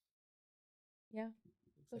Yeah,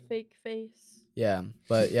 the fake face. Yeah,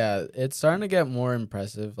 but yeah, it's starting to get more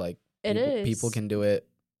impressive. Like people can do it.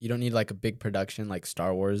 You don't need like a big production like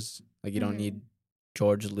Star Wars. Like you don't need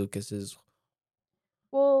George Lucas's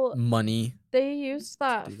money. They used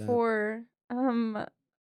that for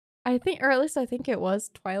I think, or at least I think it was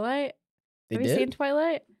Twilight. Have you seen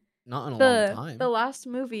Twilight? Not in a long time. The last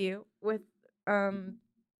movie with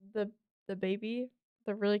the baby,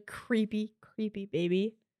 the really creepy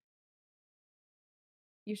baby.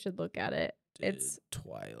 You should look at it. It's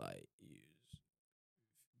Twilight use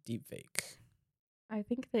deep fake. I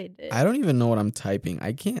think they did. I don't even know what I'm typing.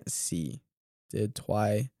 I can't see. Did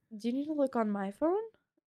Do you need to look on my phone?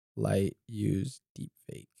 Light use deep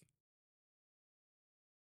fake.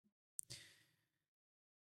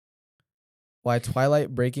 Why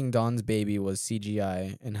Twilight Breaking Dawn's baby was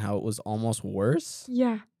CGI and how it was almost worse?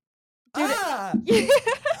 Yeah. Dude,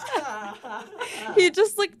 he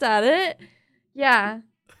just looked at it. Yeah.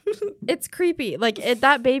 It's creepy. Like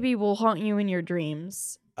that baby will haunt you in your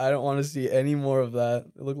dreams. I don't want to see any more of that.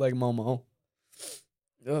 It looked like Momo.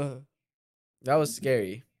 Ugh. That was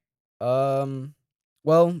scary.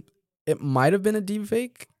 Well, it might have been a deep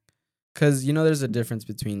fake. Because, there's a difference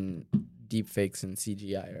between deep fakes and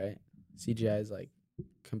CGI, right? CGI is like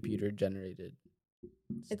computer generated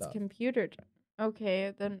stuff. It's computer.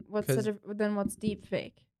 Okay, then what's deep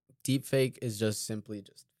fake? Deep fake is just simply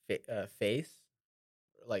just face,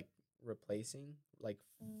 like replacing, like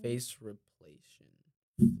face replacement.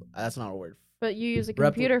 That's not a word. But you use a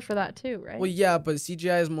computer for that too, right? Well, yeah, but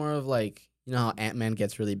CGI is more of like, how Ant-Man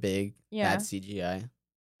gets really big? Yeah. That's CGI.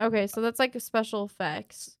 Okay, so that's like a special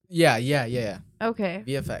effects. Yeah. Okay.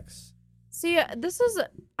 VFX. See,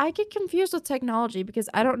 I get confused with technology because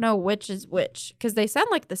I don't know which is which. Because they sound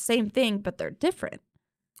like the same thing, but they're different.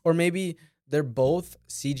 Or maybe they're both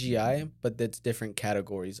CGI, but it's different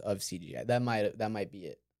categories of CGI. That might be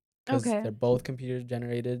it. Because they're both computer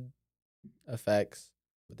generated effects,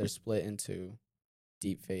 but they're split into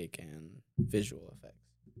deep fake and visual effects.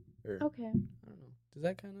 Okay. I don't know. Does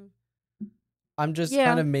that kind of... I'm just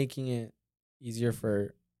kind of making it easier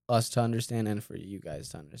for us to understand and for you guys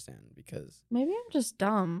to understand because Maybe I'm just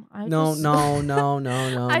dumb. no,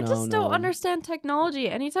 I just don't no. understand technology.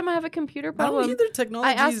 Anytime I have a computer I don't problem, either. I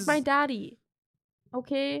Technology ask my daddy.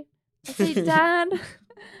 Okay? I say, Dad,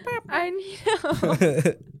 I need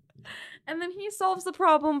help. And then he solves the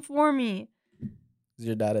problem for me. Is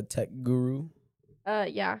your dad a tech guru?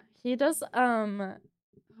 Yeah. He does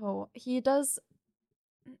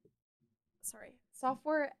sorry,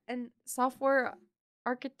 software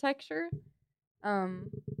architecture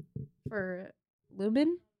for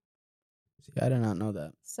Lumen. See, I did not know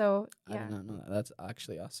that. So, I yeah. did not know that. That's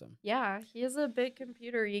actually awesome. Yeah, he is a big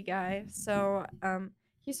computer-y guy. So,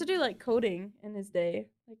 he used to do like coding in his day,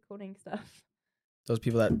 like coding stuff. Those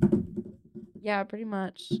people that Yeah, pretty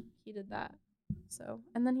much. He did that. So,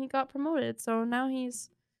 and then he got promoted. So now he's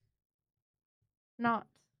not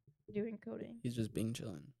doing coding. he's just being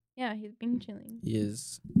chilling. Yeah, he's being chilling. He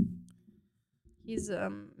is. He's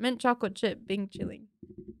mint chocolate chip being chilling.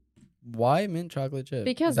 Why mint chocolate chip?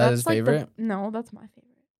 Because is that that's his like favorite? no, that's my favorite.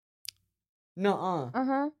 Nuh-uh.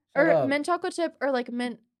 Uh-huh. Shut Or up. mint chocolate chip or like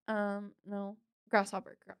mint no,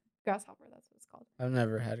 grasshopper. Grasshopper, that's what it's called. I've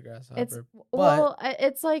never had grasshopper. It's but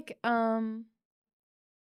it's like yeah,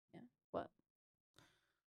 what?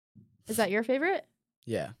 Is that your favorite?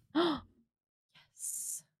 yeah,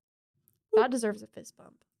 Yes. That deserves a fist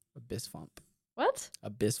bump. a bisfump. What? A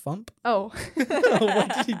bisfump? Oh.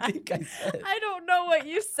 What did you think I said? I don't know what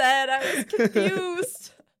you said. I was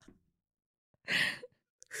confused.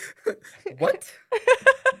 What?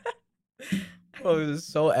 Oh, it was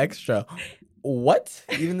so extra. What?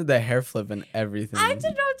 Even the hair flip and everything. I did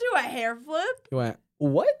not do a hair flip. You went,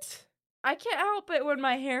 what? I can't help it when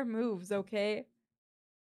my hair moves, okay?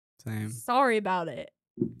 Same. Sorry about it.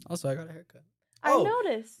 Also, I got a haircut. I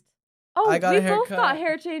noticed. Oh, I got we a both got haircut.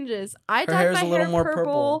 hair changes. I Her dyed hair's my a little hair more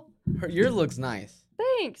purple. Yours looks nice.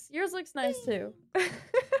 Thanks. Yours looks nice too.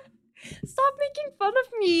 Stop making fun of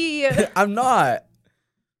me. I'm not.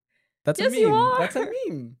 That's Yes, a meme. you are. That's a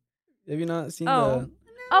meme. Have you not seen Oh. the...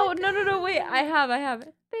 Oh, no, wait. I have.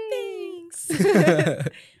 Thanks.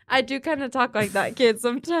 I do kind of talk like that kid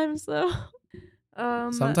sometimes, though.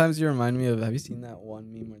 Sometimes you remind me of... Have you seen that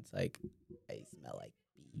one meme where it's like, I smell like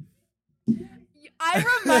beef? I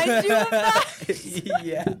remind you of that?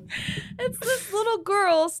 Yeah. It's this little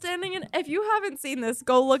girl standing in... If you haven't seen this,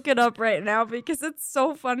 go look it up right now because it's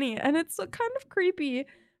so funny and it's so kind of creepy.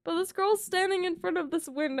 But this girl's standing in front of this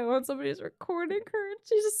window and somebody's recording her and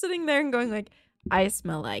she's just sitting there and going like, I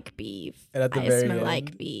smell like beef. And at the I very smell end,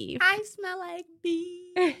 like beef. I smell like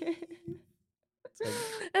beef.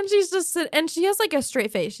 And she's just and she has like a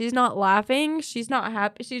straight face. She's not laughing. She's not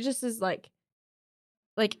happy. She just is like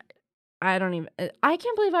I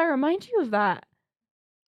can't believe I remind you of that.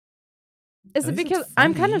 Is it because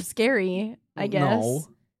I'm kind of scary, I guess? No.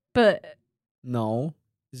 But no.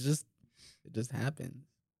 It just happened.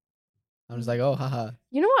 I'm just like, oh, haha.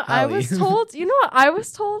 You know what Hallie. I was told? You know what I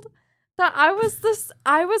was told? That I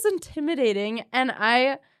was intimidating and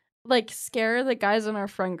I like scare the guys in our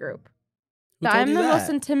friend group. Who That told I'm you the that? most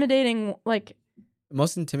intimidating, like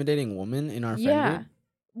Most intimidating woman in our friend yeah. group?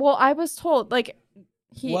 Well, I was told like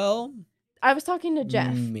Well, I was talking to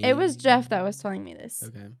Jeff. It was Jeff that was telling me this.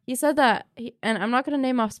 okay. He said that and I'm not going to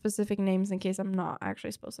name off specific names in case I'm not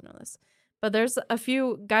actually supposed to know this. But there's a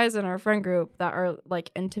few guys in our friend group that are like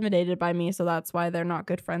intimidated by me, so that's why they're not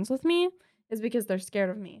good friends with me, is because they're scared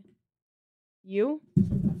of me. You?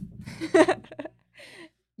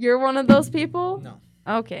 You're one of those people? No.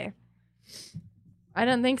 Okay. I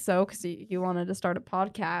didn't think so because you wanted to start a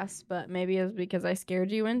podcast, but maybe it was because I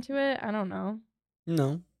scared you into it. I don't know.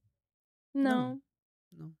 No. No.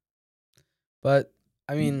 But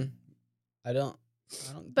I mean, I don't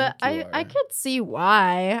But think you I are. could see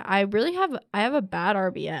why. I have a bad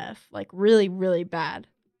RBF, like really, really bad.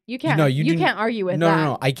 You can't you can't argue with that.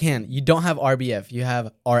 No, I can. You don't have RBF. You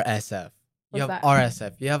have RSF. You What's have that?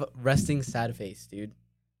 RSF. You have resting sad face, dude.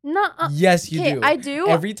 No. Yes, you Okay, do. I do.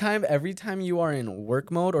 Every time you are in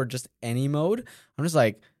work mode or just any mode, I'm just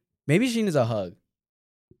like, maybe she needs a hug.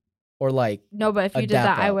 Or like, No, but if a you did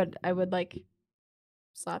that, dap I up. would like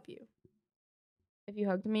slap you. If you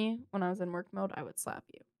hugged me when I was in work mode, I would slap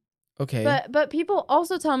you. okay. But people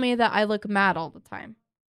also tell me that I look mad all the time.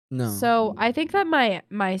 No. So I think that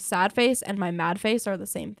my sad face and my mad face are the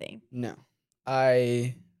same thing. No.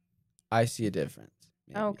 I see a difference.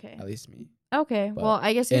 Maybe. Okay. At least me. Okay. But Well,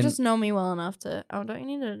 I guess you in- just know me well enough to. Oh, don't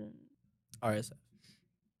you need a RSF.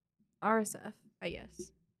 RSF? I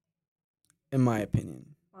guess. In my opinion.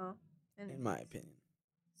 Well, In my opinion.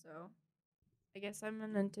 So, I guess I'm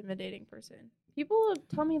an intimidating person. People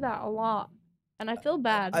tell me that a lot, And I feel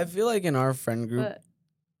bad. I feel like in our friend group, but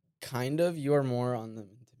kind of, you are more on the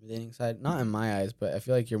intimidating side. Not in my eyes, but I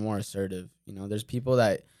feel like you're more assertive. You know, there's people,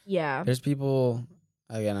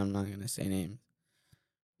 again, I'm not going to say names.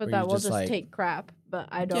 But where that you're will just just like- take crap. But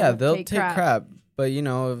I don't Yeah, they'll take crap. But, you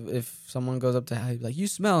know, if someone goes up to Hallie, like, you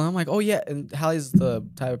smell, and I'm like, oh, yeah. And Hallie's the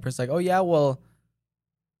type of person like, oh, yeah, well,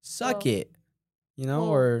 suck Well, it. You know, well-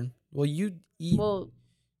 or, well, you eat Well,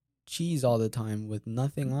 cheese all the time with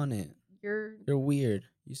nothing on it. you're You're weird.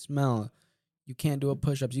 You smell. You can't do a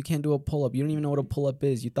push-ups. You can't do a pull-up. You don't even know what a pull-up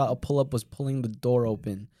is. You thought a pull-up was pulling the door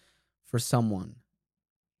open for someone.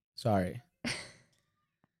 Sorry. I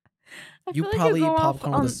You feel like probably go eat off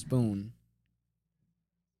popcorn on, with a spoon.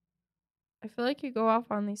 I feel like you go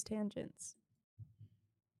off on these tangents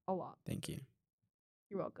a lot. Thank you.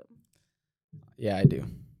 You're welcome. Yeah, I do.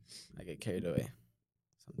 I get carried away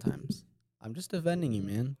sometimes. I'm just defending you,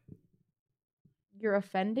 man. You're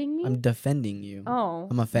offending me? I'm defending you. Oh.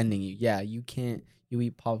 I'm offending you. Yeah, you can't. You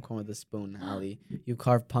eat popcorn with a spoon, Hallie. You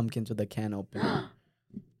carve pumpkins with a can opener.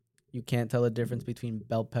 You can't tell the difference between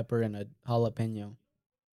bell pepper and a jalapeno.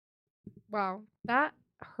 Wow. That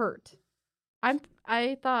hurt.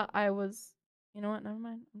 I thought I was, you know what? Never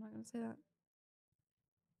mind. I'm not going to say that.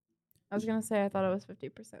 I was going to say I thought I was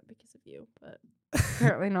 50% because of you, but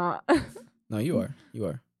apparently not. No, you are. You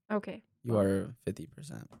are. Okay. You are 50%.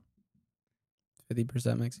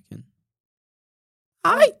 50% Mexican.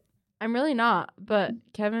 I'm really not, but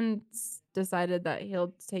Kevin decided that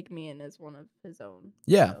he'll take me in as one of his own.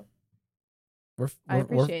 Yeah. So We're I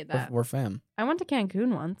appreciate that. We're fam. I went to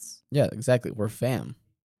Cancun once. Yeah, exactly. We're fam.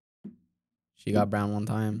 She got brown one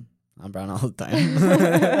time. I'm brown all the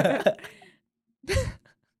time.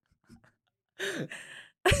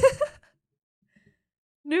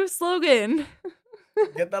 New slogan.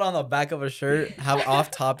 Get that on the back of a shirt. Have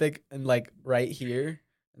off topic and like right here,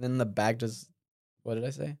 and then the back just. What did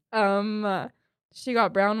I say? She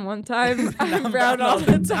got brown one time. I'm I'm brown all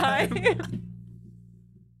the time.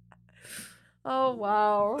 Oh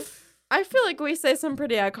wow. I feel like we say some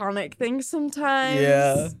pretty iconic things sometimes.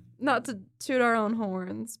 Yeah. Not to toot our own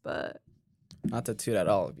horns, but Not to toot at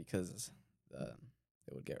all because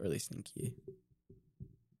it would get really sneaky.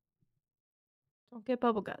 don't get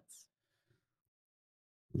bubble guts.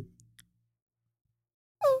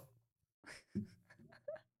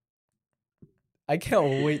 I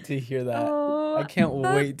can't wait to hear that. Oh, I can't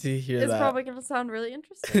that wait to hear It's that. probably gonna sound really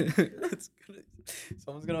interesting.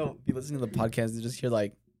 Someone's gonna be listening to the podcast and just hear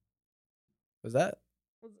like, was that?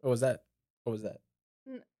 Or was that? What was that?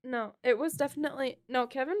 No, it was definitely no.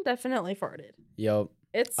 Kevin definitely farted. Yo,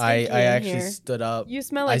 It's I stinky in actually here. stood up. You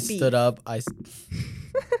smell like I beef. stood up. I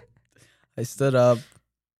stood up.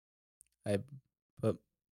 I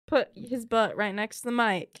Put his butt right next to the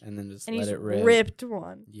mic, and then just and let he's it rip. ripped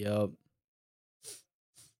one. Yup.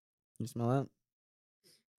 You smell that?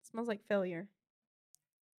 Smells like failure.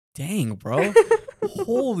 Dang, bro.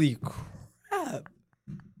 Holy crap.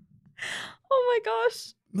 Oh my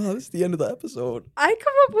gosh. No, this is the end of the episode. I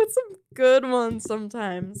come up with some good ones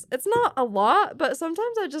sometimes. It's not a lot, but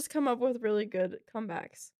sometimes I just come up with really good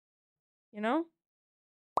comebacks. You know?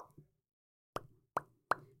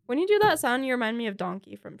 When you do that sound, you remind me of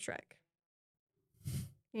Donkey from Shrek.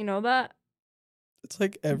 You know that? It's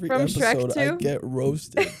like every From Shrek episode I 2? get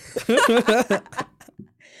roasted.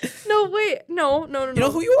 No, wait. No. You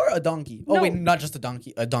know who you are? A donkey. Oh, No. wait, not just a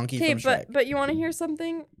donkey. A donkey Okay, from Shrek. but you want to hear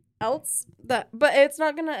something else? But it's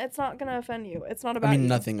not gonna offend you. It's not about I mean, you.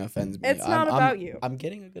 nothing offends me. It's not about you. I'm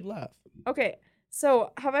getting a good laugh. Okay,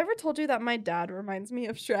 so have I ever told you that my dad reminds me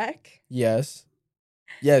of Shrek? Yes.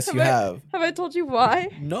 Yes, you have. Have I told you why?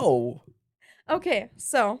 No. Okay,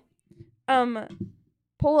 so,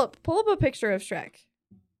 pull up a picture of Shrek.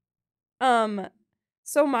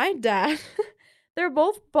 So my dad, they're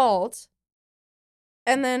both bald,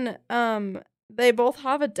 and then they both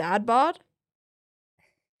have a dad bod.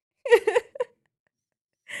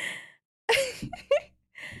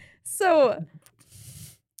 So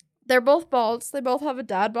they're both bald. So they both have a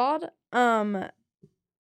dad bod. My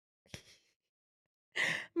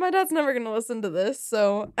dad's never gonna listen to this,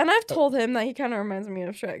 so and I've told him that he kind of reminds me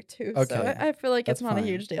of Shrek too. So Okay, I feel like it's that's not a fine.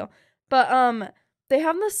 huge deal. But they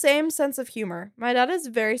have the same sense of humor. My dad is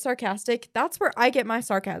very sarcastic. That's where I get my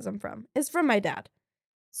sarcasm from. Is from my dad.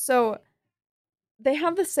 So they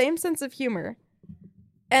have the same sense of humor.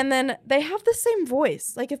 And then they have the same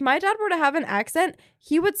voice. Like if my dad were to have an accent,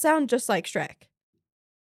 he would sound just like Shrek.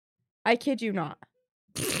 I kid you not.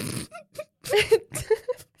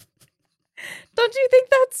 Don't you think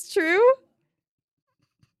that's true?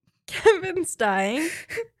 Kevin's dying.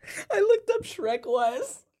 I looked up Shrek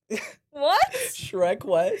West. What? Shrek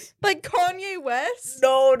West? Like Kanye West?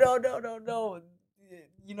 No.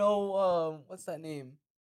 You know, what's that name?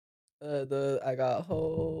 I got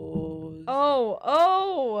hoes.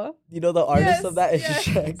 Oh. You know the artist of that is yes.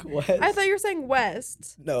 Shrek West. I thought you were saying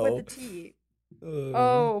West. No. With a T.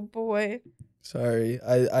 Oh boy. Sorry.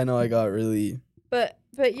 I know I got really. But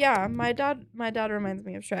yeah, my dad reminds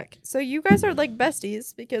me of Shrek. So you guys are like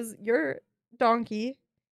besties because you're Donkey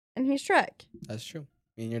and he's Shrek. That's true.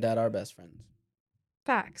 Me and your dad are best friends.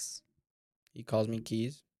 Facts. He calls me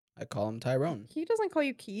Keys. I call him Tyrone. He doesn't call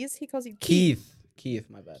you Keys. He calls you Keith. Keith,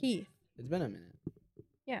 my bad. Keith. It's been a minute.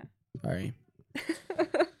 Yeah. Sorry.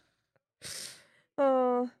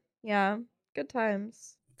 Oh, yeah. Good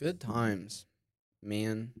times. Good times.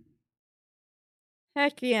 Man.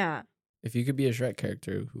 Heck yeah. If you could be a Shrek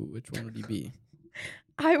character, which one would you be?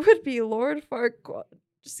 I would be Lord Farquaad.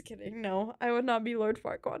 Just kidding. No, I would not be Lord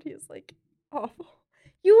Farquaad. He's like awful.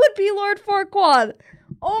 You would be Lord Farquaad.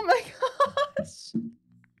 Oh my gosh.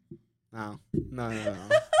 No.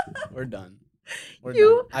 We're done. We're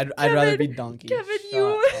You- done. I'd rather be Donkey. Kevin, Shut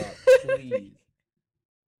you- up, please.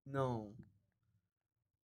 No.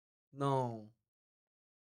 Oh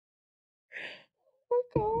my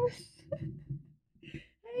gosh.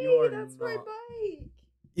 Hey, You're that's my not- bike.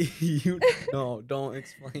 You no, don't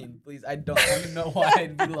explain, please. I don't even know why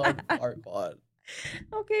I'd be Lord Farquaad.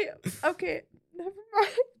 Okay, never mind.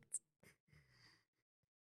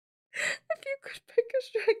 If you could pick a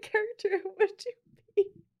Shrek character, who would you be?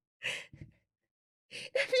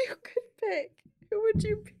 If you could pick, who would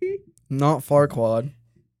you be? Not Farquaad.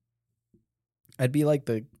 I'd be like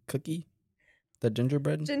the cookie, the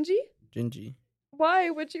gingerbread, Gingy? Gingy. Why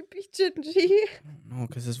would you be Gingy? No,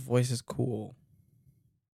 because his voice is cool.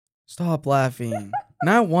 Stop laughing.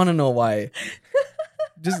 Now I want to know why.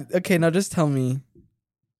 Now just tell me.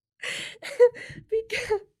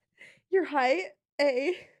 Because your height,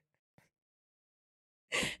 A.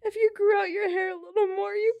 If you grew out your hair a little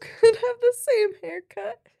more, you could have the same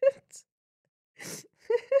haircut.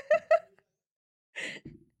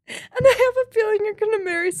 And I have a feeling you're gonna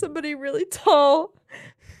marry somebody really tall.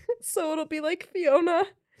 So it'll be like Fiona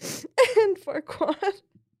and Farquaad.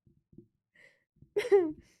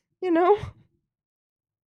 You know?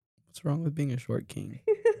 What's wrong with being a short king?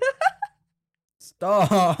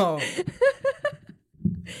 Stop.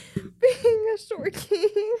 Being a short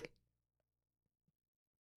king.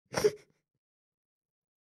 You're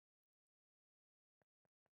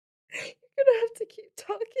gonna have to keep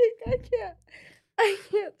talking. I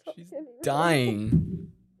can't talk She's anymore.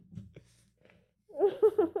 dying.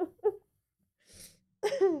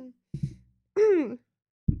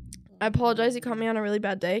 I apologize, you caught me on a really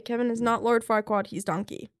bad day. Kevin is not Lord Farquaad, he's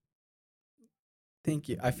Donkey. Thank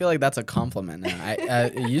you. I feel like that's a compliment now.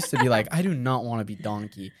 It used to be like, I do not want to be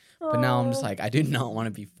Donkey. But now I'm just like, I do not want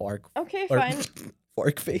to be Fark. Okay, or fine.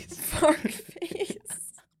 Fork face. Fark face.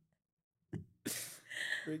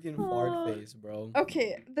 Freaking Fark face, bro.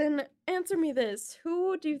 Okay, then answer me this.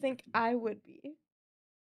 Who do you think I would be?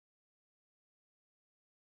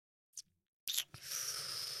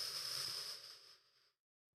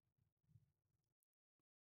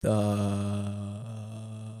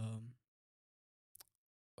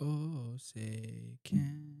 Say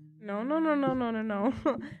can. No.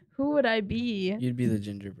 Who would I be? You'd be the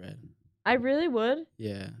gingerbread. I really would.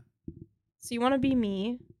 Yeah. So you want to be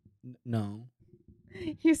me? No.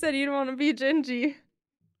 You said you'd want to be Gingy.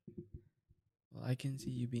 Well, I can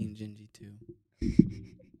see you being Gingy too.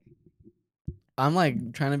 I'm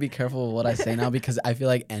like trying to be careful with what I say now because I feel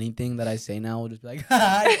like anything that I say now will just be like,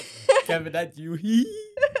 hi, Kevin, that's you.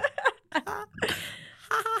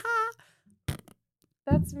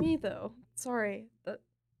 That's me though. Sorry.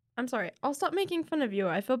 I'm sorry. I'll stop making fun of you.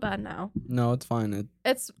 I feel bad now. No, it's fine.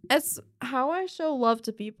 It's how I show love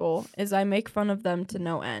to people is I make fun of them to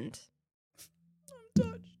no end. I'm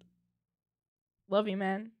touched. Love you,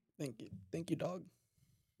 man. Thank you, dog.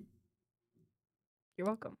 You're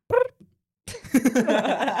welcome.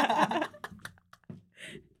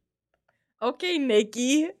 Okay,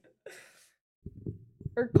 Nikki.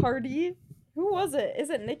 Or Cardi. Who was it? Is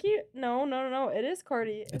it Nikki? No. It is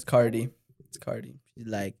Cardi. It's Cardi. It's Cardi. She's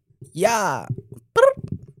like, yeah.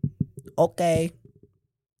 Okay.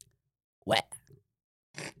 What?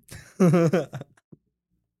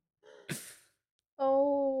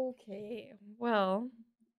 Okay. Well,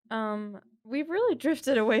 we've really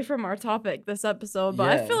drifted away from our topic this episode, but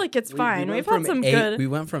I feel like it's fine. We've had some good. We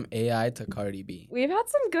went from AI to Cardi B. We've had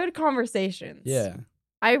some good conversations. Yeah.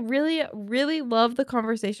 I really, really love the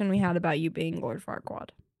conversation we had about you being Lord Farquaad.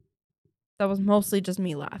 That was mostly just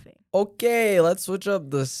me laughing. Okay, let's switch up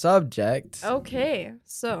the subject. Okay,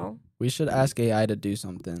 so. We should ask AI to do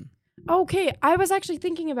something. Okay, I was actually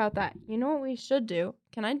thinking about that. You know what we should do?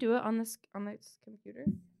 Can I do it on this computer?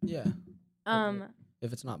 Yeah.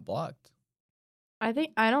 If it's not blocked. I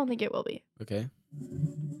don't think it will be. Okay.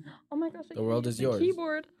 Oh my gosh, I The world can use is the yours.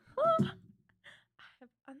 keyboard. I have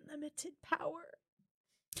unlimited power.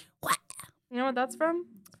 What? You know what that's from?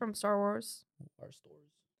 It's from Star Wars. Our stores.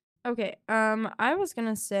 Okay, I was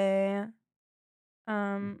gonna say,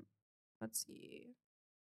 let's see.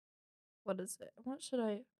 What is it? What should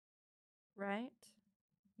I write?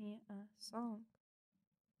 Me a song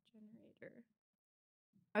generator.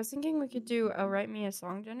 I was thinking we could do a write me a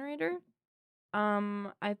song generator.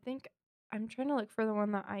 I think I'm trying to look for the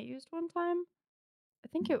one that I used one time. I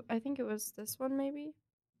think it was this one maybe.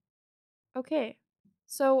 Okay.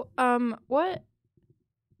 So,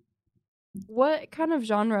 what kind of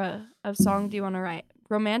genre of song do you want to write?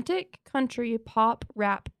 Romantic, country, pop,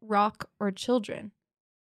 rap, rock, or children?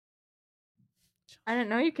 I didn't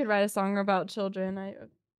know you could write a song about children.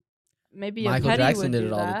 Maybe Michael a Petty Jackson would did do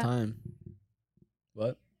it all the that. time.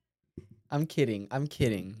 What? I'm kidding.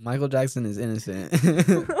 Michael Jackson is innocent.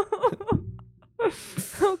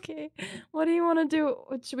 Okay. What do you want to do?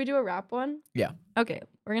 Should we do a rap one? Yeah. Okay.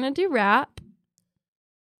 We're going to do rap.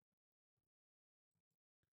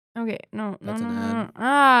 Okay. No. That's an ad.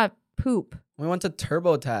 Ah, poop. We went to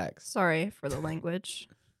TurboTax. Sorry for the language.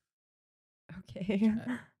 Okay.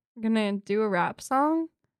 I'm going to do a rap song.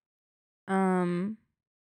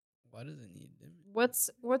 Why does it need them?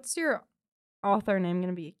 What's your author name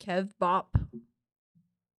going to be? Kev Bop?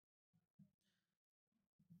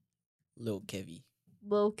 Lil Kevy.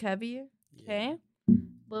 Lil Kevy? Okay. Yeah.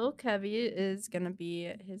 Lil Kevy is going to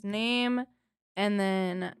be his name. And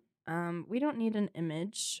then we don't need an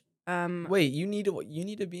image. Wait, you need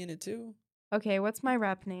to be in it too? Okay, what's my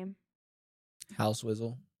rap name? Hal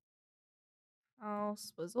Swizzle. I'll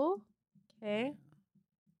Swizzle. Okay.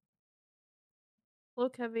 Lil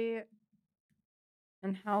Kevy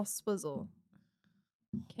and Hal Swizzle.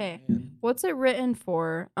 Okay. What's it written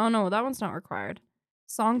for? Oh no, that one's not required.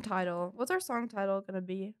 Song title. What's our song title gonna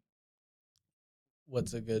be?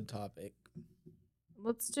 What's a good topic?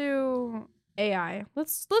 Let's do AI.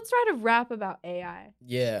 Let's write a rap about AI.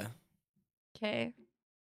 Yeah. Okay.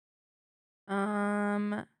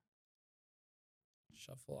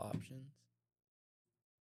 Shuffle options.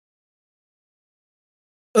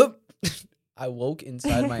 Oh! I woke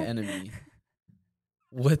inside my enemy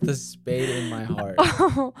with a spade in my heart.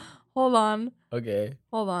 Oh, hold on. Okay.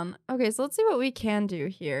 Hold on. Okay, so let's see what we can do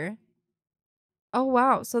here. Oh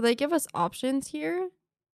wow, so they give us options here.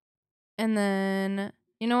 And then,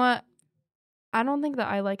 you know what? I don't think that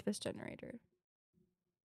I like this generator.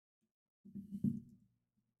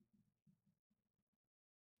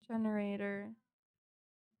 Generator.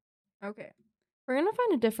 Okay. We're going to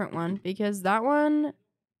find a different one because that one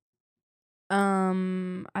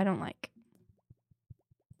I don't like.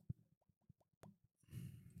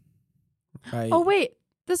 Right. Oh wait,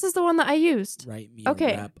 this is the one that I used. Write me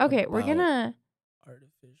Okay. a rap Okay, we're going about to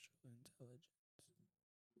artificial intelligence.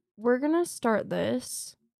 we're going to start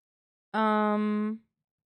this.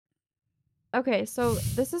 Okay, so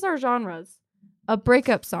this is our genres. A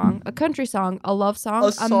breakup song, a country song, a love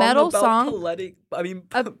song, a metal song,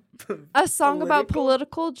 a song about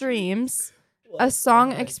political dreams, a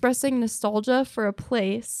song expressing nostalgia for a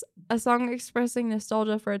place, a song expressing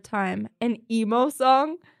nostalgia for a time, an emo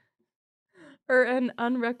song, or an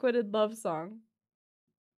unrequited love song.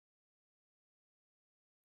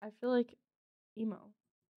 I feel like emo.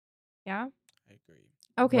 Yeah? I agree.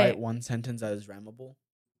 Okay. Write one sentence that is rhymable.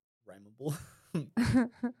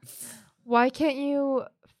 Why can't you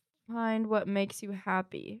find what makes you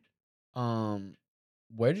happy?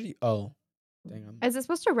 Where did you? Oh, dang. Is it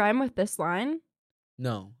supposed to rhyme with this line?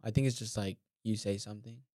 No, I think it's just like you say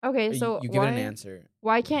something. Okay, so you give it an answer.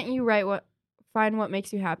 Why can't you find what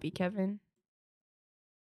makes you happy, Kevin?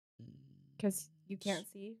 Because you can't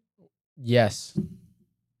see. Yes.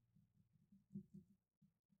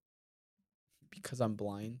 Because I'm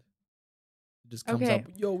blind. It just comes up.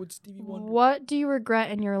 Yo, it's Stevie Wonder. What do you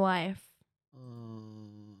regret in your life?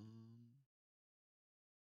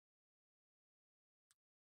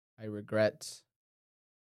 I regret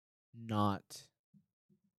not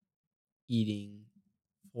eating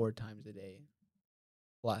 4 times a day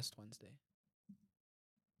last Wednesday.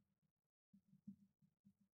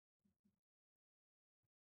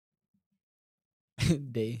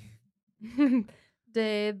 Day.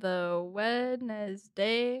 Day the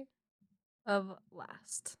Wednesday of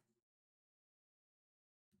last.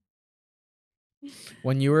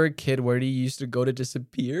 When you were a kid, where do you used to go to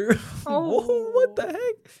disappear? Whoa, what the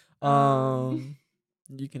heck?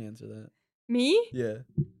 You can answer that. Me? Yeah.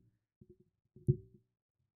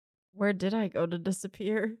 Where did I go to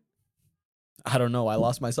disappear? I don't know. I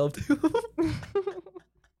lost myself too.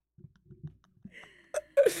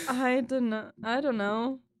 I don't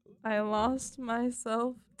know. I lost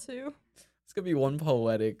myself too. It's gonna be one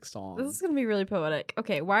poetic song. This is gonna be really poetic.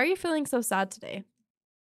 Okay, why are you feeling so sad today?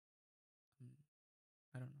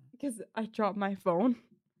 I don't know. Because I dropped my phone.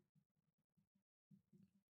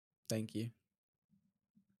 Thank you.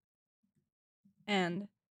 And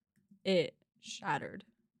it shattered.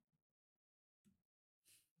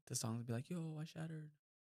 The song would be like, yo, I shattered.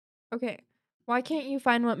 Okay, why can't you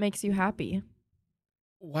find what makes you happy?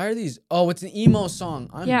 Why are these? Oh, it's an emo song.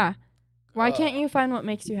 Yeah. Why can't you find what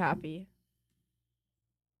makes you happy?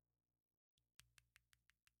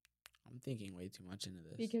 I'm thinking way too much into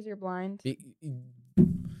this. Because you're blind.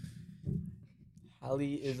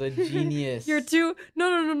 Hallie is a genius. You're too...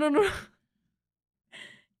 No.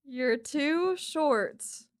 You're too short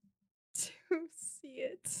to see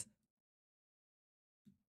it.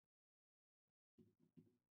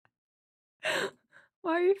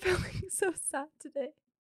 Why are you feeling so sad today?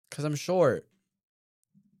 Because I'm short.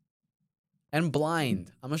 And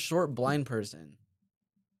blind. I'm a short, blind person.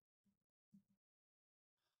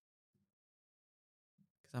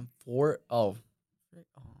 Because I'm 4. Oh.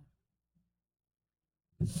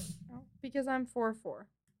 Because I'm 4'4".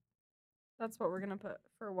 That's what we're going to put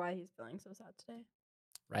for why he's feeling so sad today.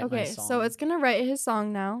 Write Okay, my song. so it's going to write his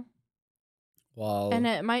song now. While, and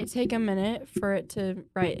it might take a minute for it to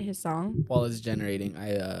write his song. While it's generating,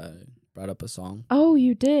 I brought up a song. Oh,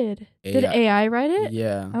 you did? Did AI write it?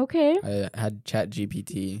 Yeah. Okay. I had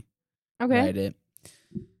ChatGPT Okay. write it.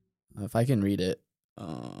 If I can read it.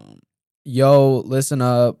 Yo, listen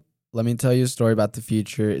up. Let me tell you a story about the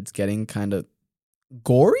future. It's getting kind of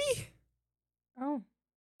gory? Oh,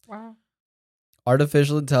 wow.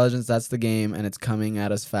 Artificial intelligence, that's the game, and it's coming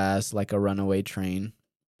at us fast like a runaway train.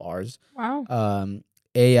 Bars. Wow.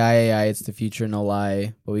 AI, it's the future, no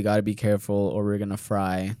lie. But we got to be careful or we're going to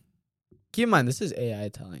fry. Keep in mind, this is AI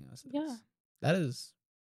telling us this. Yeah. That is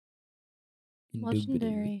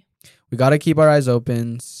legendary. We got to keep our eyes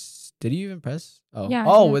open. Did you even press? Oh, yeah,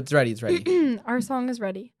 oh, yeah. It's ready. It's ready. Our song is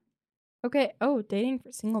ready. Okay. Oh, dating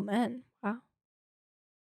for single men. Wow.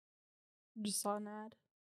 Just saw an ad.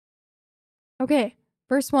 Okay.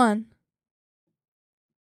 Verse 1.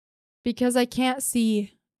 Because I can't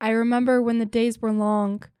see. I remember when the days were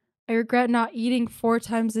long. I regret not eating 4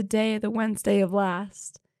 times a day the Wednesday of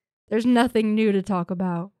last. There's nothing new to talk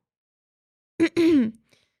about. And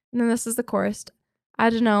then this is the chorus. I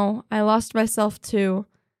don't know. I lost myself too.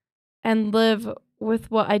 And live with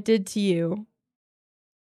what I did to you.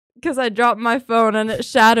 Because I dropped my phone and it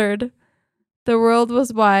shattered. The world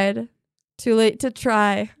was wide. Too late to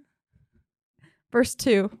try. Verse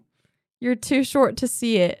 2. You're too short to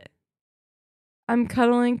see it. I'm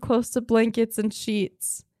cuddling close to blankets and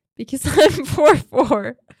sheets. Because I'm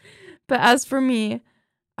 4'4". But as for me,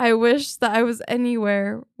 I wish that I was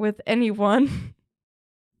anywhere with anyone.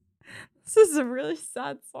 This is a really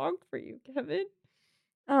sad song for you, Kevin.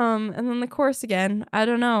 And then the chorus again. I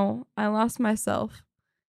don't know. I lost myself.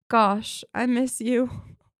 Gosh, I miss you.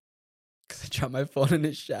 Because I dropped my phone and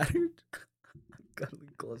it shattered.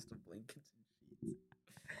 Cuddling close to blankets and sheets.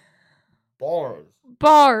 Bars.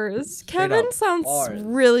 Straight Kevin sounds bars.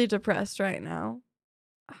 really depressed right now.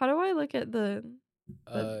 How do I look at the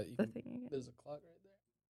thing again? There's a clock right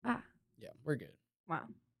there. Ah. Yeah, we're good. Wow.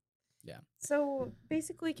 Yeah. So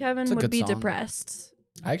basically Kevin would be depressed.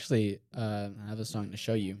 I actually have a song to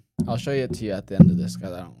show you. I'll show it to you at the end of this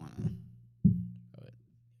because I don't want to show it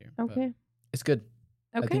here. Okay. It's good.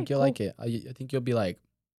 Okay. I think you'll like it. I think you'll be like,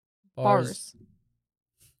 bars.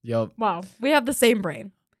 Yo. Wow. We have the same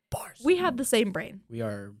brain. Bars. We have the same brain.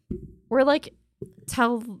 We're like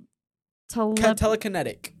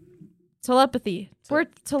telekinetic. Telepathy. We're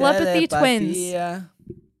telepathy twins. Yeah.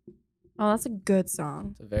 Oh, that's a good song.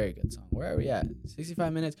 It's a very good song. Where are we at?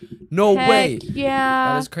 65 minutes? No way.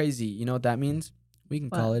 Yeah. That is crazy. You know what that means? We can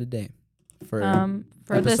call it a day. For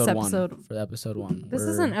this episode. For episode 1. This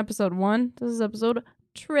isn't episode 1. This is episode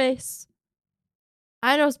tres.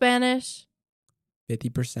 I know Spanish.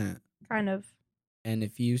 50%. Kind of. And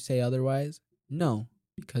if you say otherwise, no.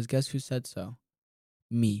 Because guess who said so?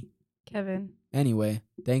 Me. Kevin. Anyway,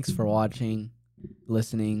 thanks for watching,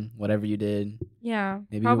 listening, whatever you did. Yeah,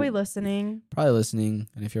 probably listening.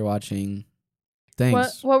 And if you're watching,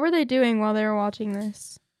 thanks. What were they doing while they were watching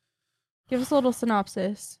this? Give us a little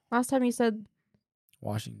synopsis. Last time you said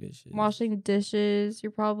washing dishes. Washing dishes.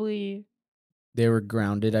 You're probably they were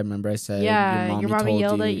grounded. I remember I said Yeah, your mommy told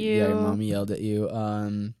yelled you. at Yeah, your you. mommy yelled at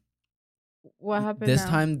you. What happened This now?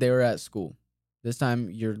 time they were at school. This time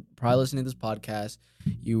you're probably listening to this podcast.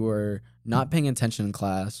 You were not paying attention in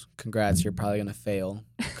class. Congrats, you're probably gonna fail.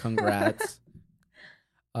 Congrats.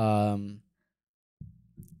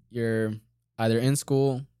 You're either in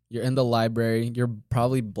school, you're in the library, you're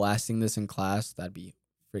probably blasting this in class. That'd be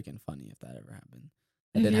freaking funny if that ever happened.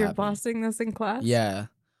 That If did you're happen. blasting this in class? Yeah.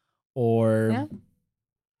 Or Yeah.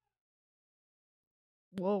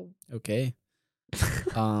 Whoa. okay.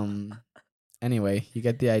 Anyway, you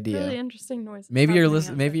get the idea. Really interesting noises. Maybe you're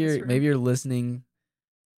listening. listening. Maybe you're listening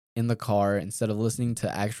in the car instead of listening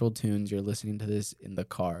to actual tunes. You're listening to this in the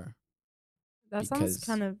car. That sounds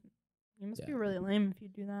kind of. You must be really lame if you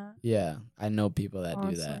do that. Yeah, I know people that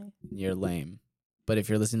do that. You're lame. But if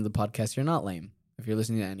you're listening to the podcast, you're not lame. If you're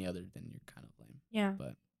listening to any other, then you're kind of lame. Yeah.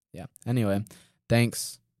 But yeah. Anyway,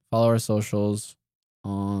 thanks. Follow our socials.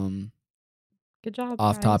 Good job.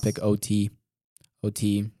 Off guys. topic OT.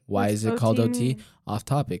 OT. Why What's is it called OT? mean? Off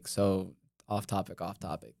topic. So off topic. Off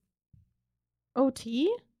topic.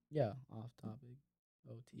 OT? Yeah, off topic.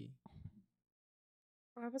 OT.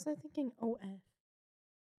 Why was I thinking OF?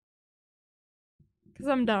 Because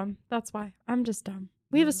I'm dumb. That's why. I'm just dumb.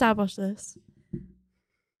 We've established this.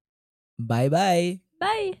 Bye-bye.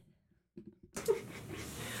 Bye.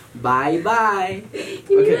 Bye-bye.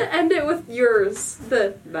 You need to end it with yours.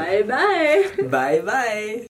 The bye-bye. Bye-bye.